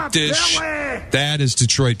square deep dish, that is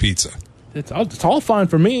Detroit pizza. It's all fine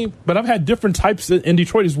for me, but I've had different types in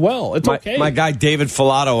Detroit as well. It's okay. My guy David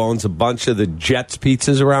Filato owns a bunch of the Jets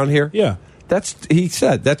pizzas around here. Yeah. He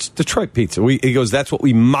said that's Detroit pizza. He goes, that's what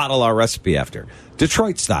we model our recipe after.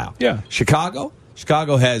 Detroit style. Yeah. Chicago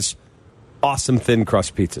has awesome thin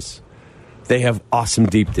crust pizzas. They have awesome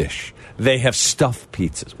deep dish. They have stuffed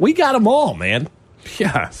pizzas. We got them all, man.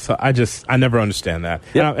 Yeah, so I never understand that.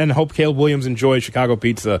 Yep. And I hope Caleb Williams enjoys Chicago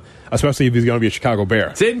pizza, especially if he's going to be a Chicago Bear.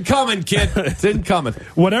 It's incoming, kid. It's incoming.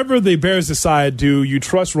 Whatever the Bears decide, do you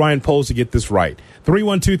trust Ryan Poles to get this right?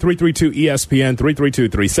 312-332-ESPN,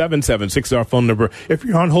 332-3776 is our phone number. If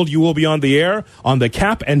you're on hold, you will be on the air on the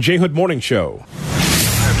Kap and J. Hood Morning Show.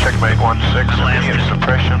 Checkmate 1-6,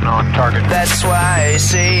 suppression on target. That's why I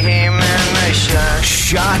see him in the shot.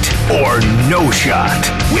 Shot or no shot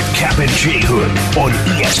with Kap and J. Hood on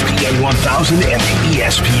ESPN 1000 and the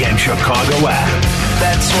ESPN Chicago app.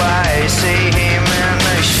 That's why I see him in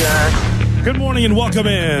the shot. Good morning and welcome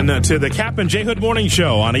in to the Kap and J. Hood Morning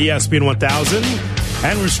Show on ESPN 1000.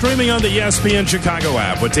 And we're streaming on the ESPN Chicago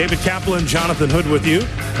app with David Kaplan and Jonathan Hood with you.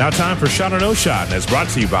 Now time for Shot or No Shot, and it's brought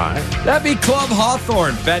to you by... That'd be Club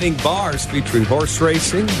Hawthorne, betting bars featuring horse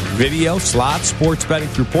racing, video, slots, sports betting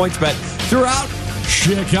through PointsBet throughout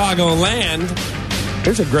Chicagoland.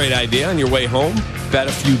 Here's a great idea on your way home. Bet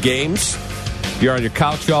a few games. You're on your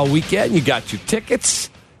couch all weekend. You got your tickets.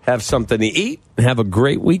 Have something to eat. And have a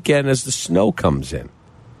great weekend as the snow comes in.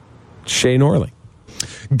 Shane Orley.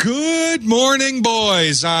 Good morning,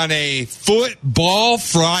 boys, on a Football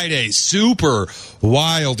Friday. Super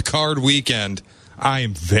wild card weekend. I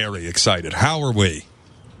am very excited. How are we?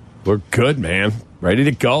 We're good, man. Ready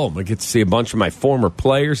to go. I get to see a bunch of my former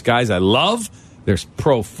players, guys I love. There's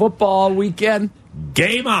pro football all weekend.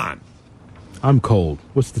 Game on. I'm cold.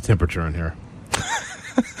 What's the temperature in here?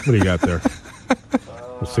 What do you got there?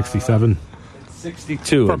 67?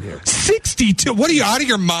 62 in here. 62? What, are you out of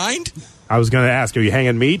your mind? I was going to ask, are you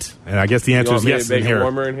hanging meat? And I guess the answer is yes in here.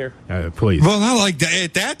 Warmer in here? Please. Well, not like that.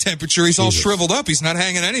 At that temperature, he's all shriveled up. He's not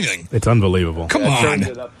hanging anything. It's unbelievable. Come on.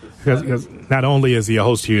 Because not only is he a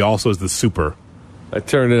host, he also is the super. I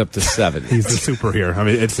turned it up to 7. He's the super here. I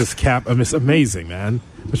mean, it's just it's amazing, man.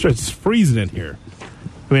 It's freezing in here.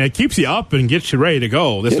 I mean, it keeps you up and gets you ready to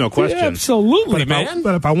go. There's no question. Yeah, absolutely, man.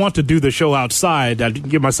 But if I want to do the show outside, I'd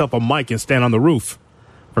give myself a mic and stand on the roof.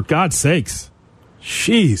 For God's sakes.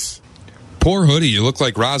 Jeez. Poor Hoodie, you look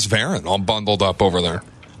like Roz Varon, all bundled up over there.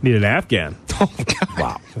 Need an Afghan. Oh, God.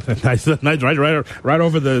 Wow. nice, right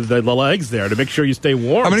over the legs there to make sure you stay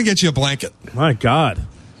warm. I'm going to get you a blanket. My God.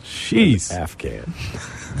 Jeez. Afghan.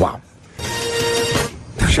 Wow.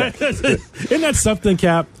 Isn't that something,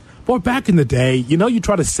 Cap? Boy, back in the day, you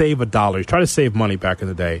try to save $1. You try to save money back in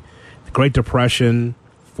the day. The Great Depression,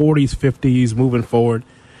 40s, 50s, moving forward.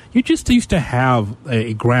 You just used to have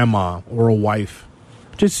a grandma or a wife.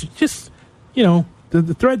 Just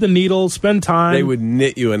the thread the needle, spend time. They would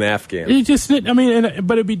knit you an Afghan.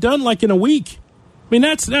 But it'd be done like in a week. I mean,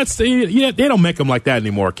 that's they don't make them like that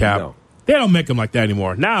anymore, Cap. No. They don't make them like that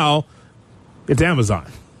anymore. Now, it's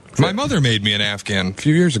Amazon. My mother made me an Afghan a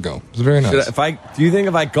few years ago. It was very nice. Do you think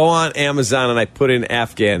if I go on Amazon and I put in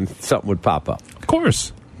Afghan, something would pop up? Of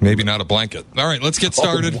course. Maybe not a blanket. All right, let's get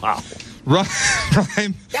started. Oh, wow.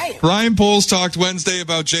 Ryan Poles talked Wednesday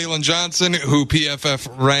about Jalen Johnson, who PFF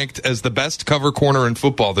ranked as the best cover corner in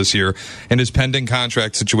football this year, and his pending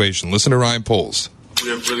contract situation. Listen to Ryan Poles. We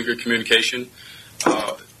have really good communication.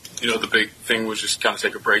 the big thing was just kind of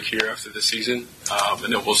take a break here after the season,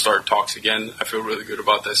 and then we'll start talks again. I feel really good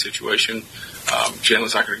about that situation.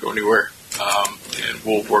 Jalen's not going to go anywhere, and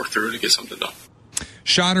we'll work through to get something done.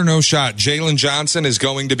 Shot or no shot, Jalen Johnson is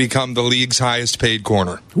going to become the league's highest paid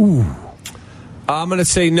corner. Ooh. I'm going to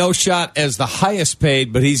say no shot as the highest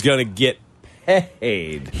paid, but he's going to get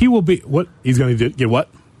paid. He will be what? He's going to get what?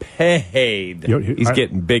 Paid. He's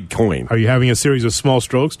getting big coin. Are you having a series of small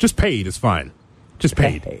strokes? Just paid is fine. Just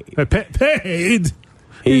paid. Paid.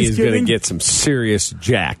 He is going to get some serious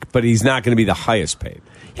jack, but he's not going to be the highest paid.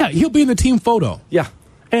 Yeah, he'll be in the team photo. Yeah.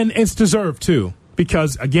 And it's deserved, too.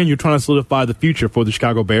 Because, again, you're trying to solidify the future for the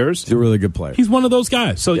Chicago Bears. He's a really good player. He's one of those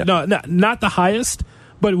guys. So, no, not the highest,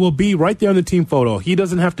 but it will be right there in the team photo. He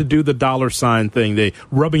doesn't have to do the $ thing, they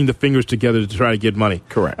rubbing the fingers together to try to get money.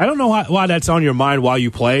 Correct. I don't know why that's on your mind while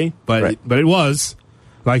you play, but it was.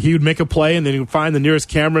 Like, he would make a play, and then he would find the nearest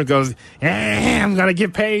camera and goes, I'm going to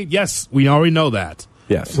get paid. Yes, we already know that.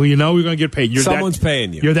 Yes. Well, we're going to get paid. Someone's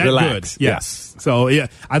paying you. You're that Relax. good. Yes. So, yeah,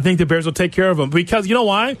 I think the Bears will take care of him. Because, you know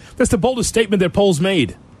why? That's the boldest statement that Poles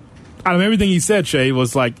made. Out of everything he said, Shay,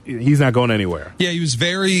 was like, he's not going anywhere. Yeah, he was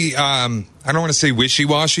very, I don't want to say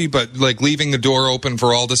wishy-washy, but like leaving the door open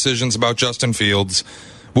for all decisions about Justin Fields.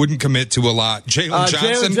 Wouldn't commit to a lot.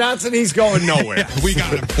 Jalen Johnson, he's going nowhere. Yeah, we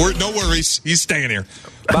got him. No worries. He's staying here.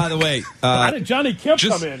 By the way, how did Johnny Kemp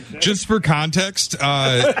come in? Just for context,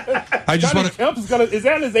 I just want to. Is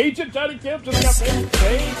that his agent, Johnny Kemp? Just got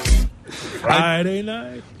paid Friday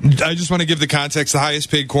night. I just want to give the context. The highest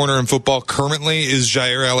paid corner in football currently is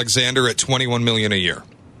Jair Alexander at $21 million a year.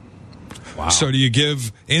 Wow. So do you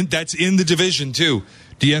give? That's in the division too.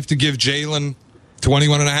 Do you have to give Jalen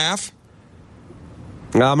 21.5?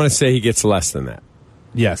 I'm going to say he gets less than that.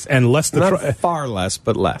 Yes, and less not far less,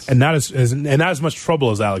 but less, and not as much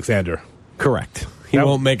trouble as Alexander. Correct. He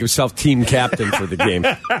won't make himself team captain for the game.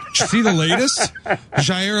 Did you see the latest?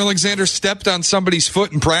 Jair Alexander stepped on somebody's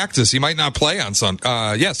foot in practice. He might not play on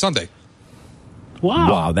Sunday.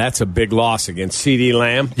 Wow, that's a big loss against CeeDee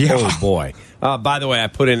Lamb. Yeah. Oh boy. By the way, I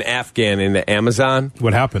put in Afghan into Amazon.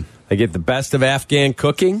 What happened? I get the best of Afghan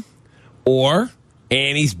cooking, or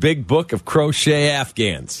Annie's Big Book of Crochet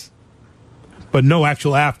Afghans. But no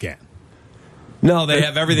actual Afghan. No, they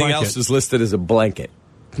have everything else is listed as a blanket.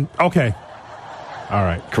 Okay. All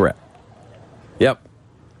right. Correct. Yep.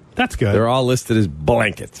 That's good. They're all listed as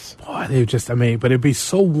blankets. Boy, they just, but it'd be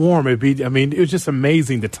so warm. It was just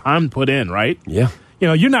amazing the time put in, right? Yeah.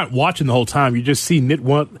 You're not watching the whole time. You just see knit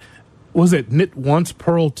once,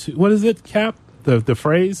 purl two. What is it, Cap? The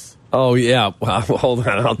phrase? Oh, yeah. Well, hold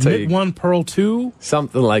on. I'll tell you. Knit one, purl two?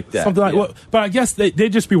 Something like that. Well, but I guess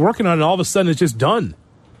they'd just be working on it, and all of a sudden it's just done.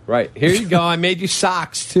 Right. Here you go. I made you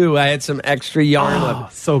socks, too. I had some extra yarn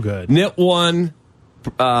left. So good. Knit one.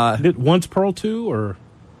 Knit once, purl two, or?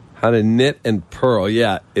 How to knit and purl.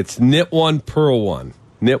 Yeah. It's knit one, purl one.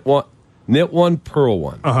 Knit one, purl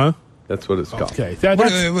one. Uh-huh. That's what it's called. Okay.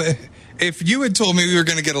 If you had told me we were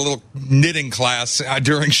going to get a little knitting class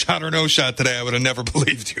during Shot or No Shot today, I would have never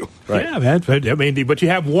believed you. Right. Yeah, man. But you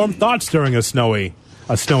have warm thoughts during a snowy day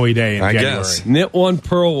in January. Guess. Knit one,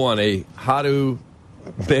 purl one. How to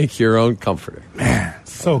make your own comforter. Man,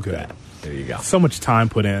 so good. There you go. So much time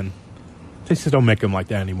put in. They just don't make them like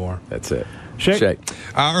that anymore. That's it. Shay.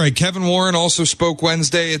 All right. Kevin Warren also spoke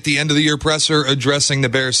Wednesday at the end of the year presser addressing the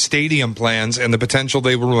Bears' stadium plans and the potential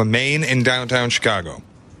they will remain in downtown Chicago.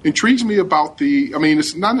 Intrigues me about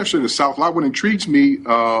it's not necessarily the South. What intrigues me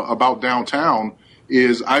about downtown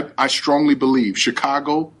is I strongly believe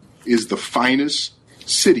Chicago is the finest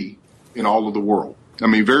city in all of the world.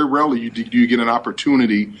 Very rarely do you get an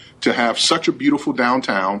opportunity to have such a beautiful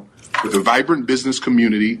downtown with a vibrant business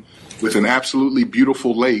community, with an absolutely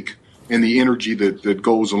beautiful lake, and the energy that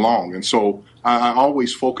goes along. And so I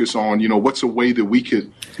always focus on, what's a way that we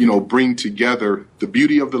could, bring together the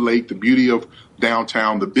beauty of the lake, the beauty of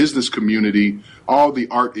downtown, the business community, all the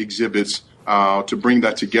art exhibits, to bring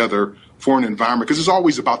that together for an environment. Because it's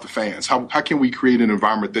always about the fans. How can we create an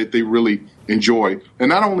environment that they really enjoy? And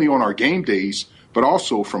not only on our game days, but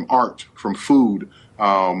also from art, from food,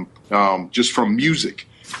 just from music.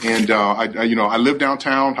 And I live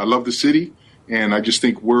downtown. I love the city. And I just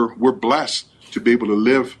think we're blessed to be able to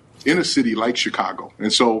live in a city like Chicago.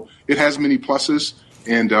 And so it has many pluses.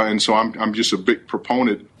 And so I'm just a big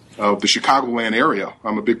proponent of the Chicagoland area.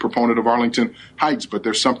 I'm a big proponent of Arlington Heights, but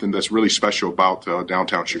there's something that's really special about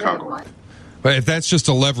downtown Chicago. But if that's just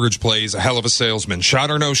a leverage play, he's a hell of a salesman.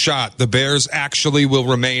 Shot or no shot, the Bears actually will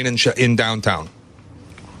remain in downtown.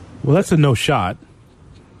 Well, that's a no shot.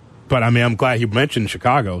 But, I'm glad you mentioned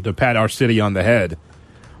Chicago to pat our city on the head.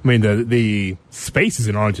 I mean, the space is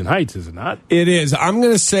in Arlington Heights, is it not? It is. I'm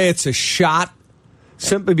going to say it's a shot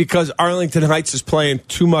simply because Arlington Heights is playing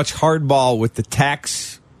too much hardball with the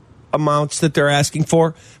tax amounts that they're asking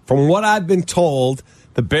for. From what I've been told,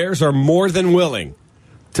 the Bears are more than willing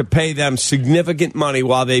to pay them significant money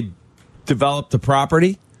while they develop the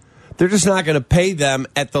property. They're just not going to pay them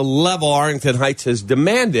at the level Arlington Heights has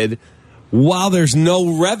demanded while there's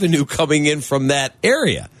no revenue coming in from that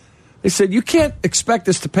area. They said, you can't expect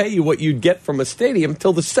us to pay you what you'd get from a stadium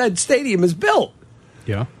until the said stadium is built.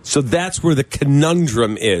 Yeah. So that's where the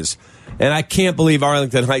conundrum is. And I can't believe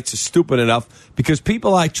Arlington Heights is stupid enough because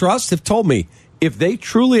people I trust have told me if they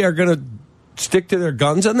truly are going to stick to their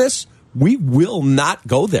guns on this, we will not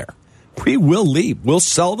go there. We will leave. We'll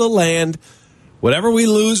sell the land. Whatever we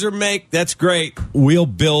lose or make, that's great. We'll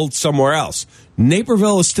build somewhere else.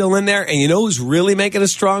 Naperville is still in there, and you know who's really making a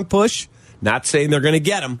strong push? Not saying they're going to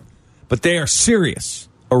get them, but they are serious.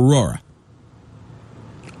 Aurora.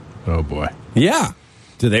 Oh, boy. Yeah.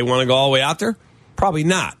 Do they want to go all the way out there? Probably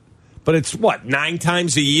not. But it's, 9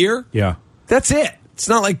 times a year? Yeah. That's it. It's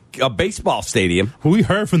not like a baseball stadium. We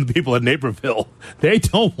heard from the people at Naperville. They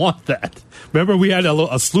don't want that. Remember, we had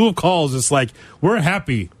a slew of calls. It's like, we're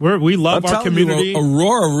happy. We love our community.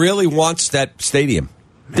 Aurora really wants that stadium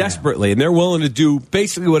desperately, and they're willing to do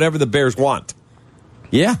basically whatever the Bears want.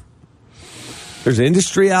 Yeah. There's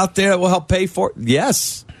industry out there that will help pay for it.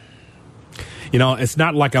 Yes. You know, it's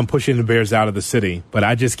not like I'm pushing the Bears out of the city, but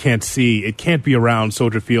I just can't see. It can't be around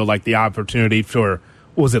Soldier Field like the opportunity for,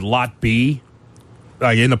 was it Lot B?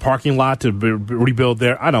 Like in the parking lot to rebuild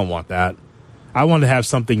there? I don't want that. I want to have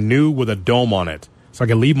something new with a dome on it so I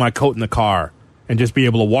can leave my coat in the car and just be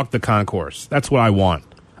able to walk the concourse. That's what I want.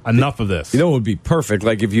 Enough of this. You know what would be perfect?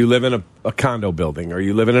 Like if you live in a condo building or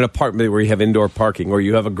you live in an apartment where you have indoor parking or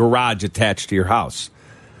you have a garage attached to your house.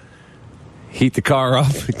 Heat the car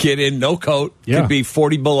up, get in, no coat. Yeah. Could be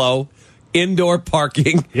 40 below, indoor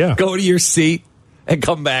parking. Yeah. Go to your seat and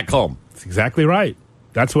come back home. That's exactly right.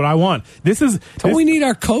 That's what I want. Don't we need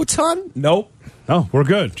our coats on? Nope. No, we're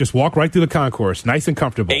good. Just walk right through the concourse. Nice and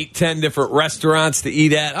comfortable. 8-10 different restaurants to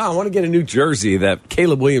eat at. Oh, I want to get a new jersey. That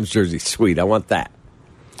Caleb Williams jersey. Sweet. I want that.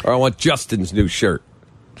 Or I want Justin's new shirt.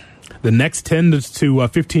 The next 10 to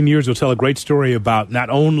 15 years will tell a great story about not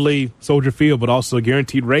only Soldier Field, but also a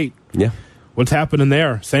guaranteed rate. Yeah. What's happening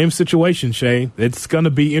there? Same situation, Shay. It's going to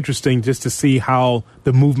be interesting just to see how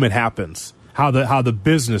the movement happens, how the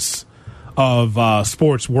business of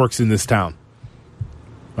sports works in this town.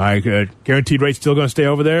 Like, guaranteed rate still going to stay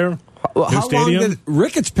over there? Well, how long did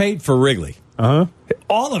Ricketts paid for Wrigley? Uh-huh.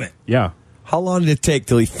 All of it. Yeah. How long did it take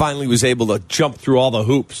till he finally was able to jump through all the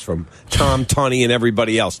hoops from Tom Tunney and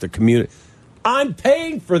everybody else, the community? I'm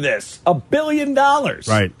paying for this. $1 billion.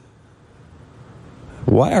 Right.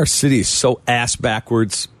 Why our city is so ass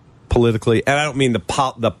backwards politically, and I don't mean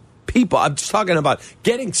the people. I'm just talking about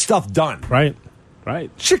getting stuff done. Right. Right.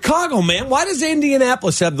 Chicago, man. Why does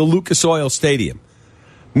Indianapolis have the Lucas Oil Stadium?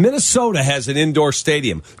 Minnesota has an indoor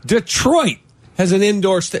stadium. Detroit has an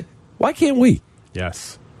indoor stadium. Why can't we?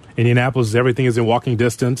 Yes. Indianapolis, everything is in walking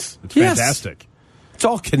distance. It's fantastic. It's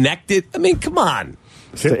all connected. I mean, come on.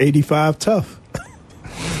 It's the 85 tough.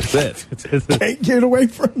 That's it. Can't get away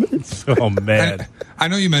from it. Oh, man. I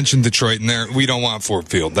know you mentioned Detroit in there. We don't want Ford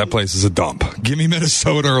Field. That place is a dump. Give me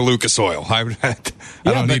Minnesota or Lucas Oil. I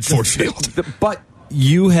don't need Ford Field. But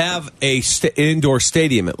you have a indoor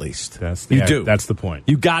stadium at least. You do. That's the point.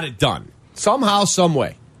 You got it done. Somehow, some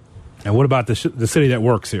way. And what about the city that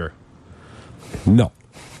works here? No.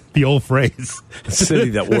 The old phrase. The city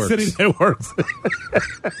that works. The city that works.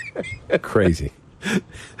 Crazy.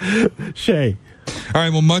 Shay. All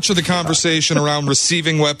right, well, much of the conversation around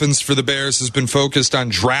receiving weapons for the Bears has been focused on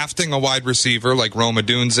drafting a wide receiver like Rome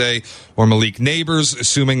Odunze or Malik Neighbors,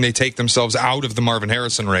 assuming they take themselves out of the Marvin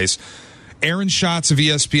Harrison race. Aaron Schatz of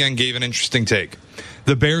ESPN gave an interesting take.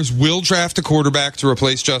 The Bears will draft a quarterback to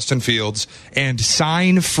replace Justin Fields and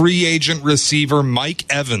sign free agent receiver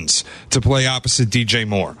Mike Evans to play opposite DJ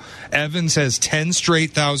Moore. Evans has 10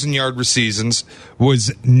 straight 1,000-yard seasons,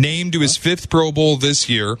 was named to his 5th Pro Bowl this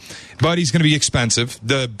year, but he's going to be expensive.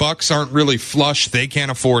 The Bucs aren't really flush. They can't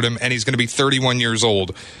afford him, and he's going to be 31 years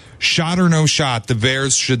old. Shot or no shot, the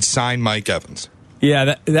Bears should sign Mike Evans.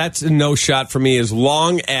 Yeah, that's a no shot for me as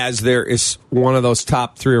long as there is one of those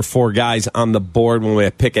top 3 or 4 guys on the board when we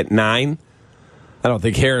pick at 9. I don't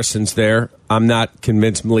think Harrison's there. I'm not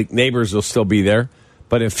convinced Malik Neighbors will still be there.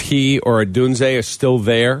 But if he or Odunze is still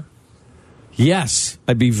there, yes,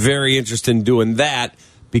 I'd be very interested in doing that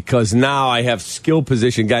because now I have skill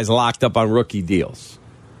position guys locked up on rookie deals.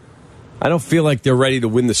 I don't feel like they're ready to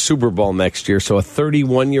win the Super Bowl next year. So a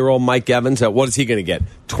 31-year-old Mike Evans, what is he going to get?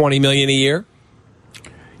 $20 million a year?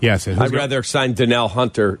 Yes. I'd rather sign Donnell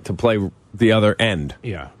Hunter to play the other end.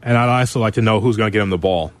 Yeah, and I'd also like to know who's going to get him the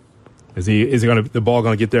ball. Is the ball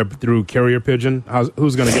going to get there through carrier pigeon?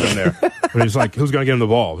 Who's going to get him there? But it's like, who's going to get him the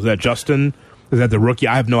ball? Is that Justin? Is that the rookie?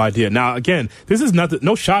 I have no idea. Now, again, this is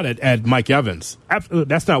no shot at Mike Evans. Absolutely,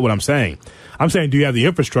 that's not what I'm saying. I'm saying, do you have the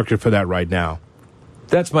infrastructure for that right now?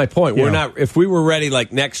 That's my point. We're not. If we were ready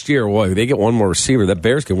like next year, they get one more receiver, the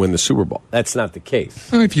Bears can win the Super Bowl. That's not the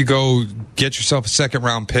case. If you go get yourself a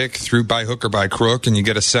second-round pick through by hook or by crook, and you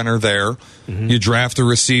get a center there, you draft a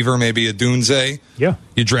receiver, maybe a Dunze. Yeah.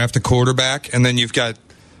 You draft a quarterback, and then you've got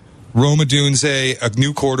Roma Dunze, a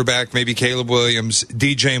new quarterback, maybe Caleb Williams,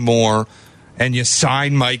 DJ Moore, and you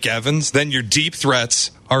sign Mike Evans. Then your deep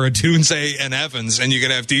threats are a Dunze and Evans, and you're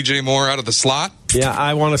going to have DJ Moore out of the slot? Yeah,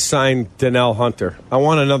 I want to sign Donnell Hunter. I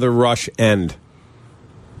want another rush end.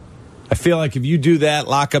 I feel like if you do that,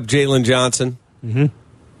 lock up Jalen Johnson,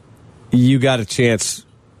 you got a chance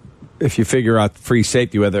if you figure out free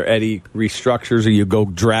safety, whether Eddie restructures or you go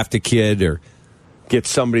draft a kid or get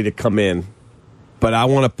somebody to come in. But I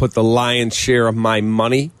want to put the lion's share of my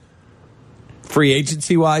money, free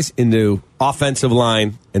agency-wise, into offensive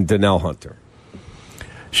line and Donnell Hunter.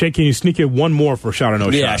 Shay, can you sneak in one more for shot or no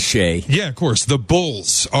shot? Yeah, Shay. Yeah, of course. The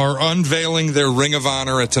Bulls are unveiling their Ring of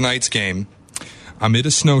Honor at tonight's game amid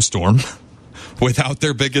a snowstorm without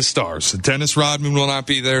their biggest stars. Dennis Rodman will not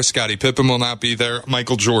be there. Scottie Pippen will not be there.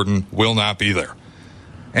 Michael Jordan will not be there.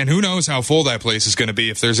 And who knows how full that place is going to be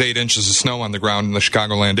if there's 8 inches of snow on the ground in the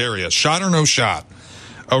Chicagoland area. Shot or no shot?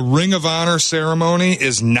 A Ring of Honor ceremony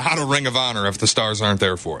is not a Ring of Honor if the stars aren't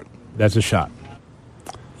there for it. That's a shot.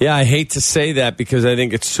 Yeah, I hate to say that because I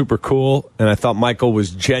think it's super cool, and I thought Michael was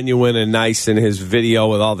genuine and nice in his video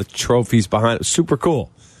with all the trophies behind it. Super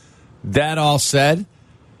cool. That all said,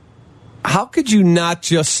 how could you not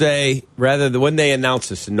just say, rather than when they announced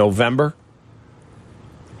this in November,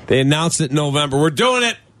 they announced it in November, we're doing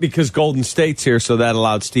it because Golden State's here, so that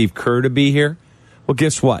allowed Steve Kerr to be here. Well,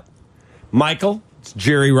 guess what? Michael, it's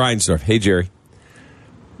Jerry Reinsdorf. Hey, Jerry.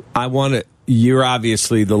 You're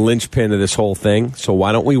obviously the linchpin of this whole thing, so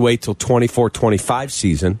why don't we wait till 24-25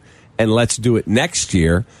 season, and let's do it next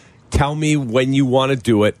year. Tell me when you want to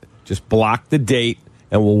do it. Just block the date,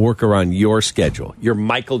 and we'll work around your schedule. You're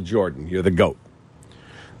Michael Jordan. You're the GOAT.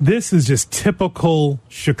 This is just typical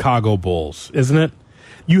Chicago Bulls, isn't it?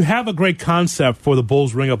 You have a great concept for the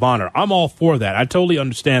Bulls Ring of Honor. I'm all for that. I totally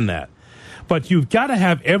understand that. But you've got to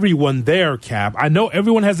have everyone there, Cap. I know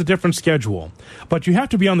everyone has a different schedule, but you have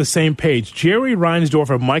to be on the same page. Jerry Reinsdorf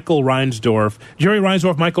or Michael Reinsdorf, Jerry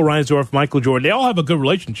Reinsdorf, Michael Reinsdorf, Michael Jordan, they all have a good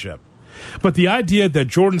relationship. But the idea that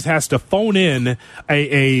Jordan has to phone in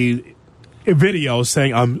a video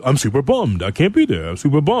saying, I'm super bummed. I can't be there. I'm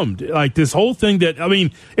super bummed. Like this whole thing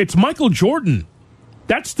it's Michael Jordan.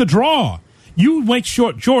 That's the draw. You make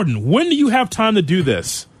sure, Jordan, when do you have time to do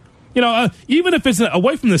this? Even if it's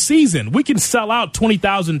away from the season, we can sell out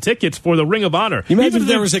 20,000 tickets for the Ring of Honor. You imagine if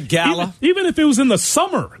there was a gala? Even if it was in the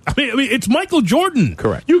summer. I mean, it's Michael Jordan.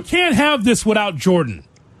 Correct. You can't have this without Jordan.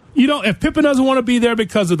 If Pippen doesn't want to be there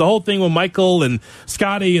because of the whole thing with Michael and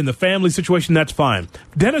Scottie and the family situation, that's fine.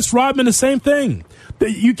 Dennis Rodman, the same thing.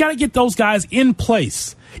 You got to get those guys in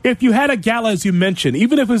place. If you had a gala, as you mentioned,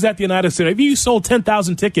 even if it was at the United Center, if you sold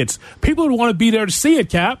 10,000 tickets, people would want to be there to see it,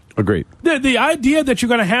 Cap. Agreed. The idea that you're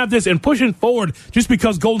going to have this and push it forward just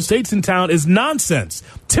because Golden State's in town is nonsense.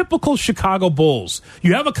 Typical Chicago Bulls.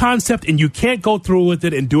 You have a concept and you can't go through with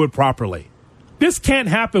it and do it properly. This can't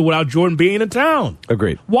happen without Jordan being in town.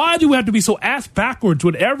 Agreed. Why do we have to be so ass backwards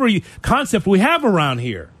with every concept we have around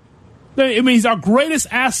here? I mean, he's our greatest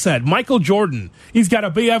asset, Michael Jordan. He's got to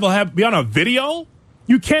be able to be on a video.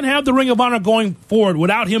 You can't have the Ring of Honor going forward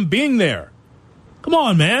without him being there. Come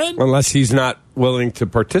on, man. Unless he's not willing to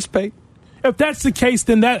participate. If that's the case,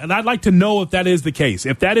 then and I'd like to know if that is the case.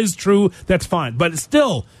 If that is true, that's fine. But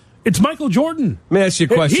still, it's Michael Jordan. Let me ask you a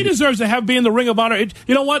question. He deserves to be in the Ring of Honor.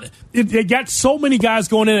 You know what? It got so many guys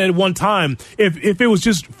going in at one time. If it was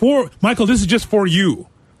just for Michael, this is just for you.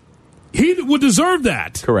 He would deserve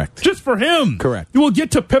that. Correct. Just for him. Correct. You will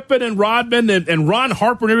get to Pippen and Rodman and Ron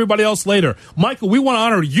Harper and everybody else later. Michael, we want to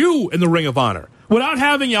honor you in the Ring of Honor. Without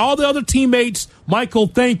having all the other teammates, Michael,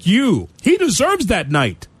 thank you. He deserves that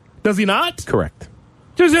night. Does he not? Correct.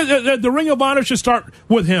 The Ring of Honor should start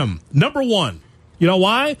with him. Number one. You know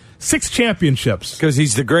why? 6 championships. Because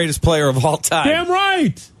he's the greatest player of all time. Damn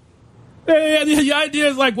right. The idea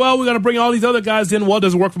is like, well, we're going to bring all these other guys in. Well, it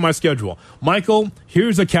doesn't work for my schedule. Michael,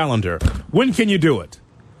 here's a calendar. When can you do it?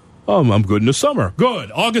 I'm good in the summer.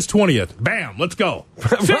 Good. August 20th. Bam. Let's go.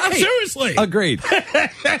 Right. Seriously. Agreed.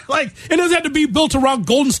 Like, it doesn't have to be built around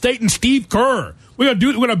Golden State and Steve Kerr. We're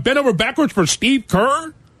gonna bend over backwards for Steve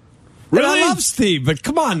Kerr? Really? I love Steve, but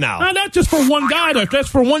come on now. Not just for one guy. That's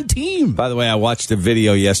for one team. By the way, I watched a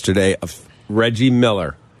video yesterday of Reggie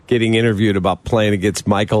Miller getting interviewed about playing against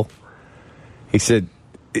Michael. He said,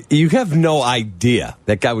 you have no idea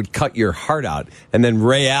that guy would cut your heart out. And then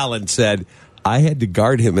Ray Allen said, I had to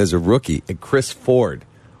guard him as a rookie. And Chris Ford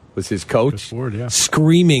was his coach. Chris Ford, yeah.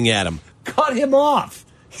 Screaming at him, cut him off.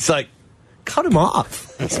 He's like, cut him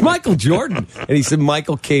off. It's Michael Jordan. And he said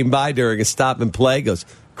Michael came by during a stop and play. He goes,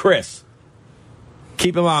 Chris,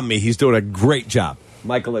 keep him on me. He's doing a great job.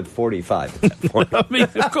 Michael at 45 at that point. I mean,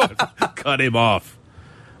 of course, cut him off.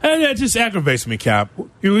 And that just aggravates me, Cap.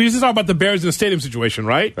 You just talk about the Bears in the stadium situation,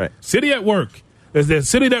 right? Right. City at work. There's the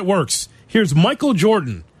city that works. Here's Michael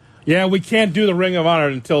Jordan. Yeah, we can't do the Ring of Honor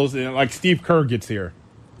until like Steve Kerr gets here.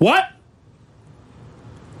 What?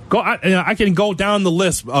 I can go down the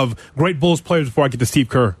list of great Bulls players before I get to Steve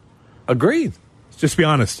Kerr. Agreed. Just be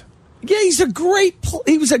honest. Yeah,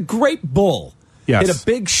 he was a great Bull. Yes. Hit a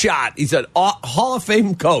big shot. He's a Hall of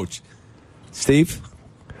Fame coach. Steve,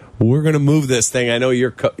 we're going to move this thing. I know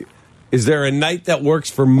you're is there a night that works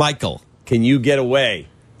for Michael? Can you get away?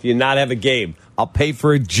 Do you not have a game? I'll pay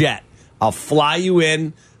for a jet. I'll fly you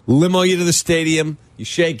in, limo you to the stadium. You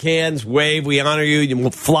shake hands, wave, we honor you, and we'll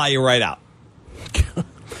fly you right out.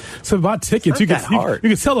 So about tickets, you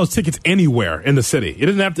can sell those tickets anywhere in the city. It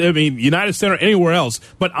doesn't have to, United Center, anywhere else.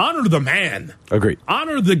 But honor the man. Agreed.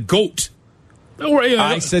 Honor the GOAT. Don't worry.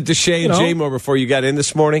 I said to Shay and J-Mo before you got in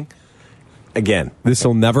this morning, again, this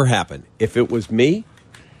will never happen. If it was me,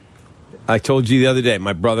 I told you the other day,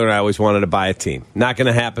 my brother and I always wanted to buy a team. Not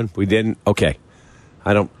going to happen. We didn't. Okay.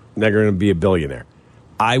 Never going to be a billionaire.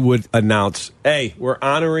 I would announce, hey, we're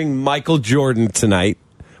honoring Michael Jordan tonight.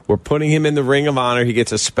 We're putting him in the Ring of Honor. He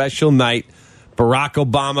gets a special night. Barack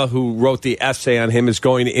Obama, who wrote the essay on him, is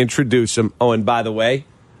going to introduce him. Oh, and by the way,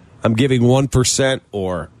 I'm giving 1%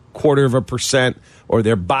 or 0.25%, or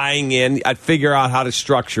they're buying in. I'd figure out how to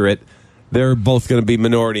structure it. They're both going to be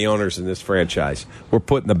minority owners in this franchise. We're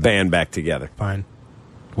putting the band back together. Fine.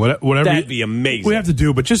 Whatever. That'd be amazing. We have to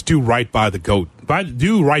do, but just do right by the GOAT.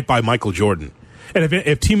 Do right by Michael Jordan. And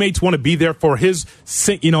if teammates want to be there for his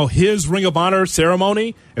Ring of Honor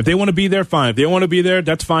ceremony, if they want to be there, fine. If they want to be there,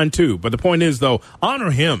 that's fine too. But the point is, though,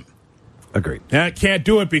 honor him. Agreed. And I can't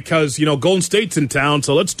do it because, Golden State's in town,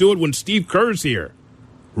 so let's do it when Steve Kerr's here.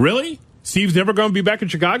 Really? Steve's never going to be back in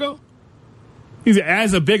Chicago? He's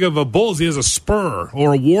as big of a Bulls he is a Spur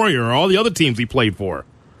or a Warrior or all the other teams he played for.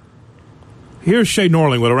 Here's Shay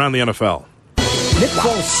Norling with Around the NFL. Nick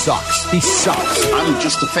Foles sucks. He sucks. I'm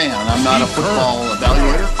just a fan. I'm not a football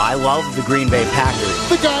evaluator. I love the Green Bay Packers.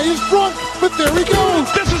 The guy is drunk, but there he goes.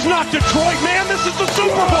 This is not Detroit, man. This is the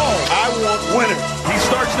Super Bowl. I want winners. He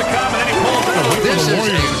starts to come and then he pulls out. This is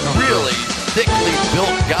a really thickly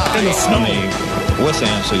built guy. In the snow. What's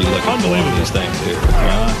actually looking unbelievable for these things here?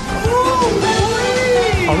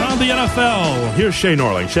 Around the NFL, here's Shay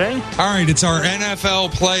Norling. Shay? All right, it's our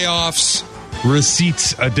NFL playoffs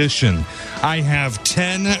receipts edition. I have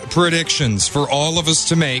 10 predictions for all of us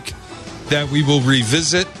to make that we will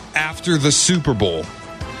revisit after the Super Bowl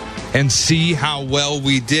and see how well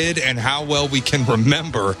we did and how well we can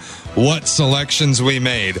remember what selections we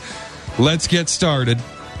made. Let's get started.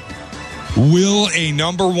 Will a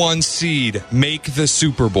number one seed make the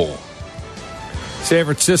Super Bowl? San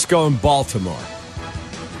Francisco and Baltimore.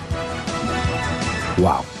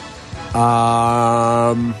 Wow.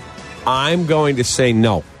 I'm going to say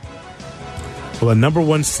no. Will a number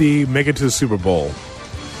one seed make it to the Super Bowl?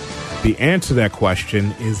 The answer to that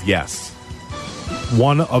question is yes.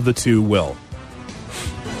 One of the two will.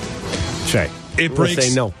 Shay.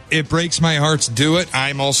 Say no. It breaks my heart to do it.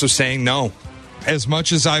 I'm also saying no. As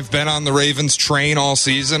much as I've been on the Ravens train all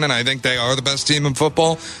season, and I think they are the best team in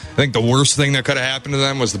football, I think the worst thing that could have happened to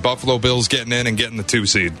them was the Buffalo Bills getting in and getting the 2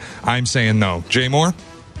 seed. I'm saying no. Jay Moore?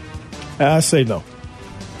 I say no.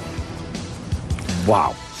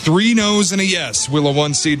 Wow. 3 no's and a yes. Will a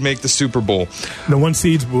 1 seed make the Super Bowl? The 1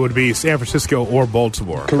 seeds would be San Francisco or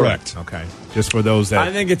Baltimore. Correct. Okay. Just for those that...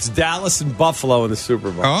 I think it's Dallas and Buffalo in the Super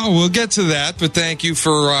Bowl. Oh, we'll get to that, but thank you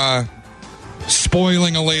for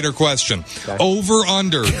spoiling a later question. Okay. Over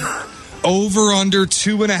under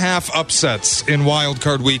 2.5 upsets in Wild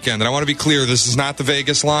Card Weekend. And I want to be clear, this is not the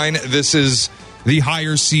Vegas line. This is the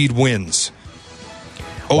higher seed wins.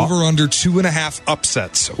 Over under 2.5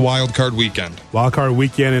 upsets Wild Card Weekend. Wild Card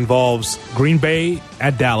Weekend involves Green Bay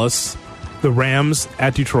at Dallas, the Rams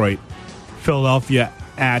at Detroit, Philadelphia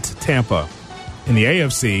at Tampa, In the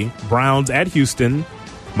AFC, Browns at Houston,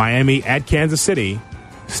 Miami at Kansas City,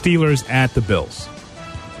 Steelers at the Bills.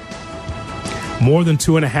 More than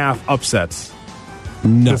 2.5 upsets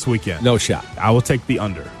this weekend. No shot. I will take the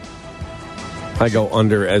under. I go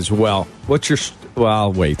under as well. What's your...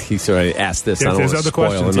 Well, wait. He's already asked this. There's other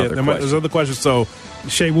questions. There's other questions. So,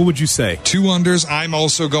 Shay, what would you say? 2 unders. I'm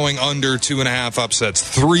also going under 2.5 upsets.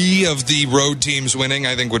 3 of the road teams winning,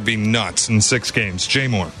 I think, would be nuts in 6 games. Jay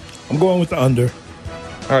Moore. I'm going with the under.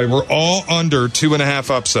 All right, we're all under 2.5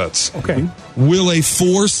 upsets. Okay. Will a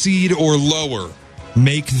 4 seed or lower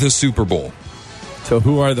make the Super Bowl? So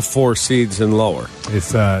who are the 4 seeds and lower?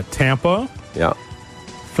 It's Tampa. Yeah.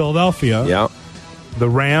 Philadelphia. Yeah. The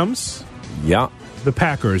Rams. Yeah. The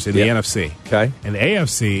Packers in the NFC. Okay. In the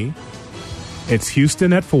AFC, it's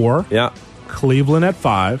Houston at 4. Yeah. Cleveland at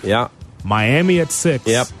 5. Yeah. Miami at 6.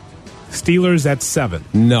 Yep. Steelers at 7.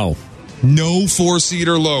 No. No 4 seed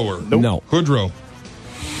or lower. Nope. No. Hoodrow.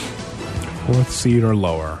 4th seed or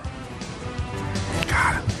lower.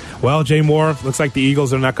 God. Well, Jay Moore, looks like the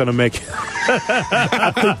Eagles are not going to make it.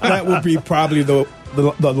 I think that would be probably the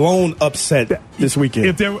lone upset this weekend.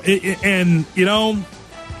 If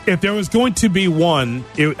there was going to be one,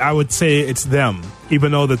 I would say it's them,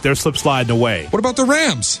 even though that they're slip sliding away. What about the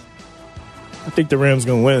Rams? I think the Rams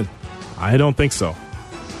going to win. I don't think so.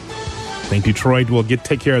 I think Detroit will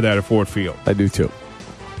take care of that at Ford Field. I do too.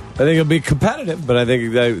 I think it'll be competitive, but I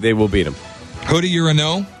think they will beat them. Hoodie, you're a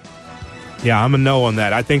no? Yeah, I'm a no on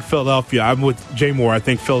that. I think Philadelphia, I'm with Jay Moore. I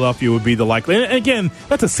think Philadelphia would be the likely. And again,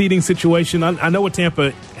 that's a seeding situation. I know what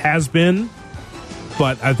Tampa has been,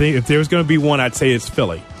 but I think if there's going to be one, I'd say it's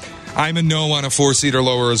Philly. I'm a no on a 4 seed or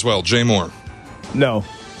lower as well. Jay Moore. No.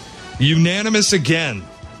 Unanimous again.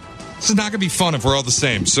 This is not going to be fun if we're all the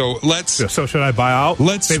same. So let's. So should I buy out?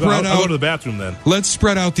 Let's Maybe spread out. I'll go to the bathroom then. Let's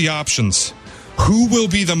spread out the options. Who will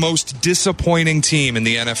be the most disappointing team in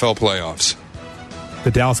the NFL playoffs? The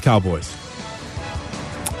Dallas Cowboys.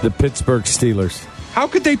 The Pittsburgh Steelers. How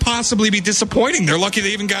could they possibly be disappointing? They're lucky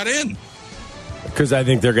they even got in. Because I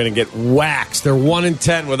think they're going to get waxed. They're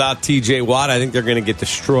 1-10 without T.J. Watt. I think they're going to get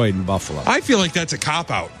destroyed in Buffalo. I feel like that's a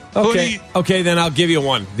cop-out. Okay, then I'll give you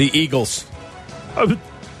one. The Eagles.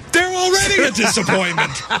 They're already a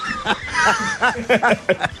disappointment.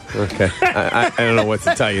 Okay. I don't know what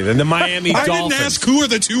to tell you. Then the Miami Dolphins. I didn't ask who are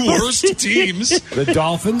the 2 worst teams. The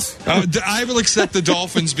Dolphins? I will accept the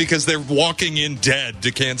Dolphins because they're walking in dead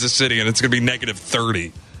to Kansas City, and it's going to be negative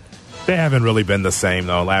 30. They haven't really been the same,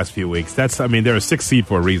 though, last few weeks. They're a 6th seed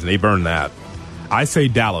for a reason. They burned that. I say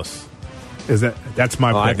Dallas. That's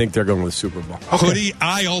my pick. I think they're going to the Super Bowl. Okay. Hoodie,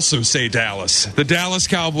 I also say Dallas. The Dallas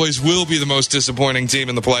Cowboys will be the most disappointing team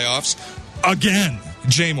in the playoffs. Again,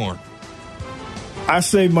 Jay Moore. I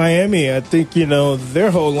say Miami. I think,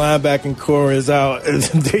 their whole linebacking core is out.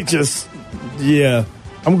 They just,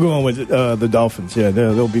 I'm going with the Dolphins. Yeah,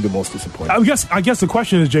 they'll be the most disappointing. I guess the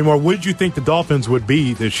question is, Jay Moore, what did you think the Dolphins would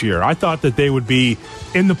be this year? I thought that they would be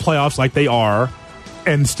in the playoffs like they are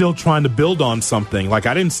and still trying to build on something. Like,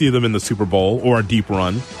 I didn't see them in the Super Bowl or a deep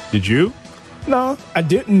run. Did you? No, I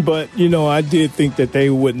didn't, but, I did think that they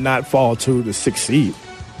would not fall to the 6th seed.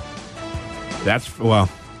 That's,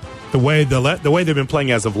 the way they've been playing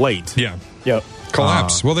as of late. Yeah. Yep.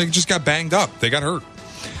 Collapse. Well, they just got banged up. They got hurt.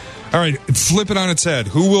 All right, flip it on its head.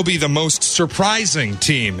 Who will be the most surprising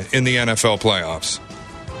team in the NFL playoffs?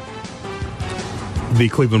 The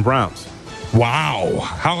Cleveland Browns. Wow.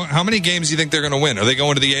 How many games do you think they're going to win? Are they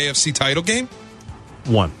going to the AFC title game?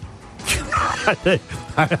 1.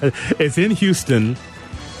 It's in Houston,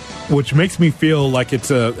 which makes me feel like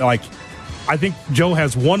I think Joe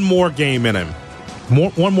has one more game in him.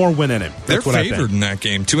 One more win in him. They're favored in that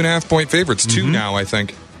game. 2.5-point favorites. 2 now, I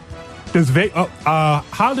think.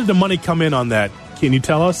 How did the money come in on that? Can you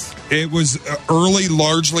tell us? It was early,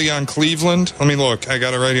 largely on Cleveland. Let me look. I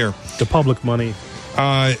got it right here. The public money.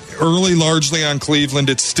 Early, largely on Cleveland.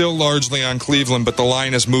 It's still largely on Cleveland, but the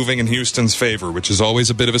line is moving in Houston's favor, which is always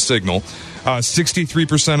a bit of a signal.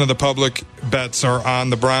 63% of the public bets are on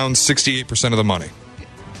the Browns, 68% of the money.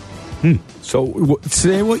 So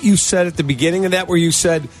say what you said at the beginning of that, where you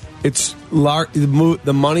said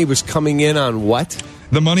the money was coming in on what?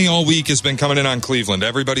 The money all week has been coming in on Cleveland.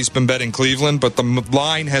 Everybody's been betting Cleveland, but the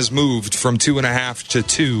line has moved from 2.5 to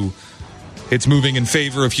 2. It's moving in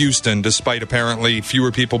favor of Houston, despite apparently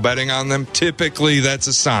fewer people betting on them. Typically, that's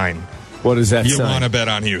a sign. What is that you sign? You want to bet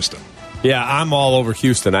on Houston. Yeah, I'm all over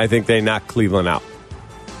Houston. I think they knock Cleveland out.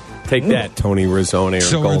 Take that, Tony Rizzone or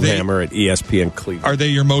Goldhammer at ESPN Cleveland. Are they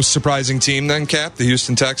your most surprising team then, Cap, the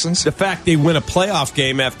Houston Texans? The fact they win a playoff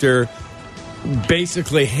game after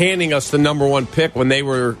basically handing us the number 1 pick when they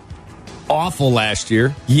were awful last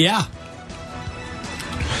year. Yeah.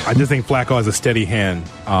 I just think Flacco has a steady hand,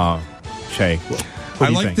 Shay. I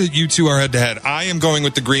like that you two are head-to-head. I am going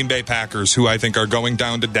with the Green Bay Packers, who I think are going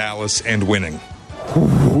down to Dallas and winning.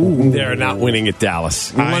 They're not winning at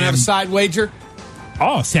Dallas. You want to have a side wager?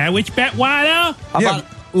 Oh, sandwich bet, Wado? How about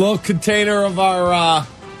a little container of our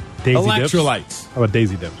Daisy electrolytes? Dips? How about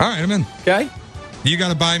Daisy Dip? All right, I'm in. Okay. You got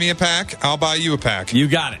to buy me a pack. I'll buy you a pack. You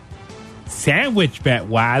got it. Sandwich bet,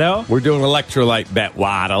 Wado? We're doing electrolyte bet,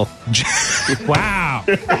 Waddle. Wow.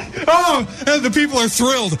 Oh, and the people are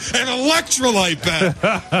thrilled. An electrolyte bet.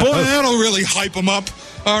 Boy, that'll really hype them up.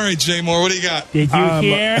 All right, Jay Moore, what do you got? Did you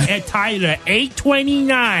hear at Tyler,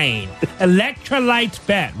 829 electrolytes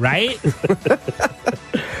bet, right?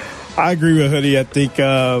 I agree with Hoodie. I think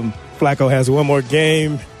Flacco has one more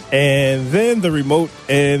game, and then the remote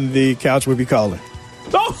and the couch will be calling.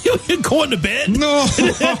 Oh, you're going to bed? No.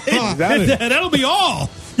 That'll be all.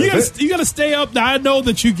 You got to stay up. Now, I know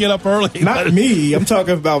that you get up early. Not me. I'm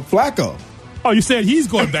talking about Flacco. Oh, you said he's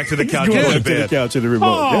going back to the couch. He's going back to the couch and the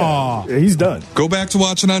remote. Yeah, he's done. Go back to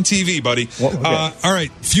watching on TV, buddy. Well, okay. All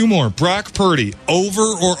right, few more. Brock Purdy, over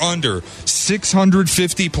or under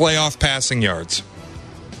 650 playoff passing yards?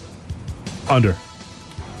 Under.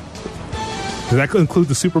 Does that include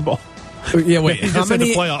the Super Bowl? Yeah, wait. How many?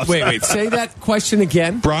 The playoffs. Wait. Say that question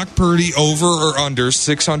again. Brock Purdy, over or under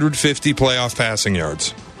 650 playoff passing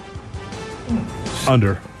yards?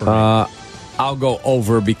 Under. I'll go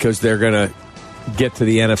over because they're going to get to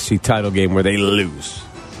the NFC title game where they lose.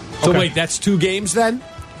 So wait, that's 2 games then?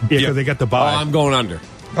 Yeah, because they got the bye. Oh, I'm going under.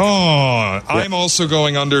 Oh, I'm also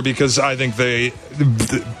going under because I think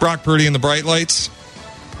Brock Purdy and the bright lights,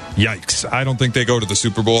 yikes. I don't think they go to the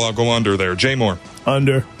Super Bowl. I'll go under there. Jay Moore.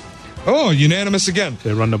 Under. Oh, unanimous again.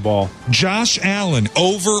 They run the ball. Josh Allen,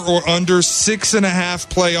 over or under 6.5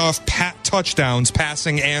 playoff touchdowns,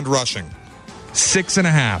 passing and rushing?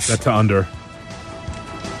 6.5. That's under.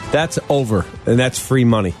 That's over, and that's free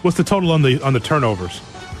money. What's the total on the turnovers?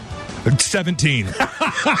 17. And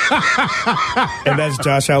that's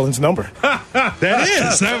Josh Allen's number. That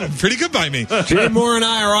is. That was pretty good by me. Jay Moore and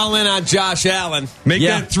I are all in on Josh Allen. Make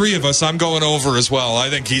that 3 of us. I'm going over as well. I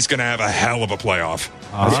think he's going to have a hell of a playoff.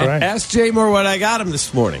 That's right. Ask Jay Moore what I got him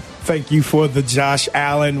this morning. Thank you for the Josh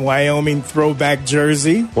Allen Wyoming throwback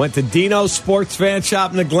jersey. Went to Dino's Sports Fan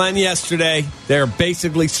Shop in the Glen yesterday. They're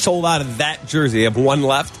basically sold out of that jersey. They have one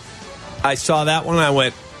left. I saw that one. I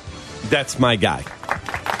went, that's my guy.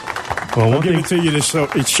 Well, I'll give it to you to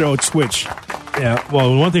show Twitch. Yeah,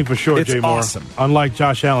 well, one thing for sure, It's Jay Moore. awesome. Unlike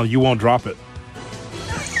Josh Allen, you won't drop it.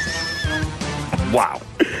 Wow.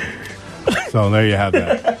 So there you have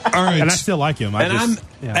that. All right. And I still like him. I'm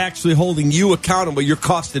actually holding you accountable. You're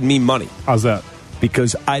costing me money. How's that?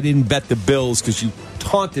 Because I didn't bet the Bills because you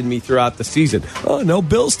taunted me throughout the season. Oh, no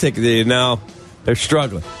Bills ticket. Now they're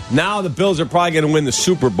struggling. Now the Bills are probably going to win the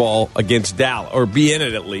Super Bowl against Dallas, or be in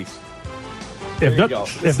it at least. There you go.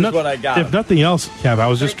 This is what I got. If nothing else, Kev, I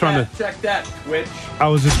was just trying to check that, Twitch. I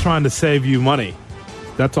was just trying to save you money.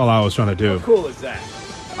 That's all I was trying to do. How cool is that?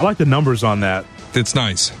 I like the numbers on that. It's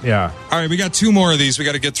nice. Yeah. All right, we got 2 more of these we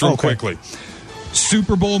got to get through quickly.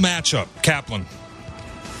 Super Bowl matchup, Kaplan.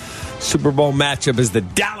 Super Bowl matchup is the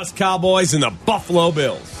Dallas Cowboys and the Buffalo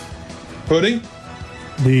Bills. Hoodie?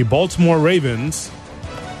 The Baltimore Ravens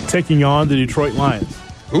taking on the Detroit Lions.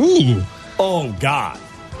 Ooh. Oh, God.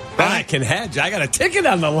 I can hedge. I got a ticket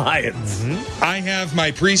on the Lions. Mm-hmm. I have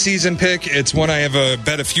my preseason pick. It's one I have a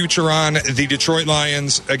bet of future on. The Detroit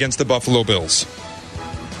Lions against the Buffalo Bills.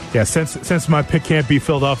 Yeah, since my pick can't be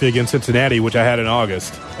Philadelphia against Cincinnati, which I had in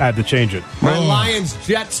August, I had to change it. My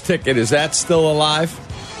Lions-Jets ticket, is that still alive?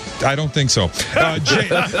 I don't think so.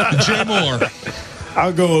 Jay Moore.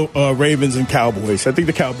 I'll go Ravens and Cowboys. I think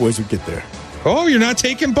the Cowboys would get there. Oh, you're not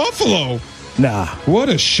taking Buffalo. Nah. What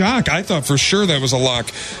a shock. I thought for sure that was a lock.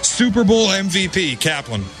 Super Bowl MVP,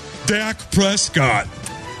 Kaplan. Dak Prescott.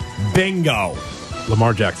 Bingo.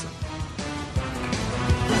 Lamar Jackson.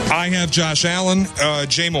 I have Josh Allen.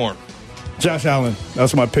 Jay Moore. Josh Allen.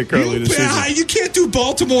 That's my pick early this season. You can't do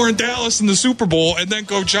Baltimore and Dallas in the Super Bowl and then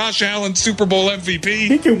go Josh Allen Super Bowl MVP.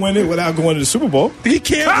 He can win it without going to the Super Bowl. He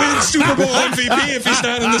can't win Super Bowl MVP if he's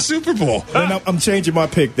not in the Super Bowl. Then I'm changing my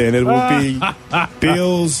pick then. It will be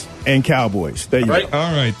Bills and Cowboys. There you go.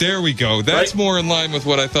 All right, there we go. That's more in line with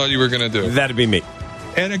what I thought you were going to do. That'd be me.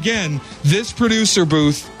 And again, this producer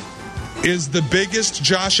booth is the biggest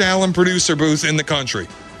Josh Allen producer booth in the country.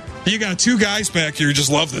 You got 2 guys back here who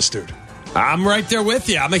just love this dude. I'm right there with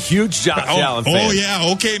you. I'm a huge Josh Allen fan. Oh,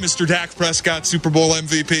 yeah. Okay, Mr. Dak Prescott, Super Bowl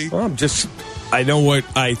MVP. Well, I know what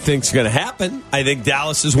I think's going to happen. I think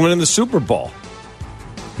Dallas is winning the Super Bowl.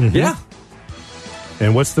 Mm-hmm. Yeah.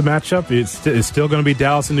 And what's the matchup? It's still going to be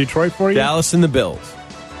Dallas and Detroit for you? Dallas and the Bills.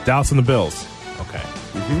 Dallas and the Bills. Okay.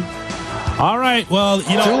 All right. Well,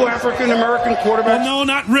 you know, 2 African American quarterbacks. Well, no,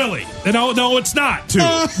 not really. No, it's not 2.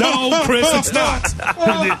 No, Chris, it's not.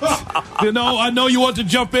 I know you want to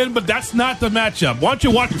jump in, but that's not the matchup. Why don't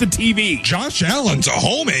you watch the TV? Josh Allen's a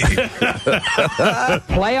homie.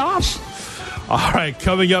 Playoffs? All right,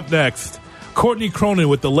 coming up next, Courtney Cronin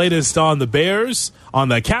with the latest on the Bears on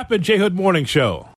the Kap and J Hood Morning Show.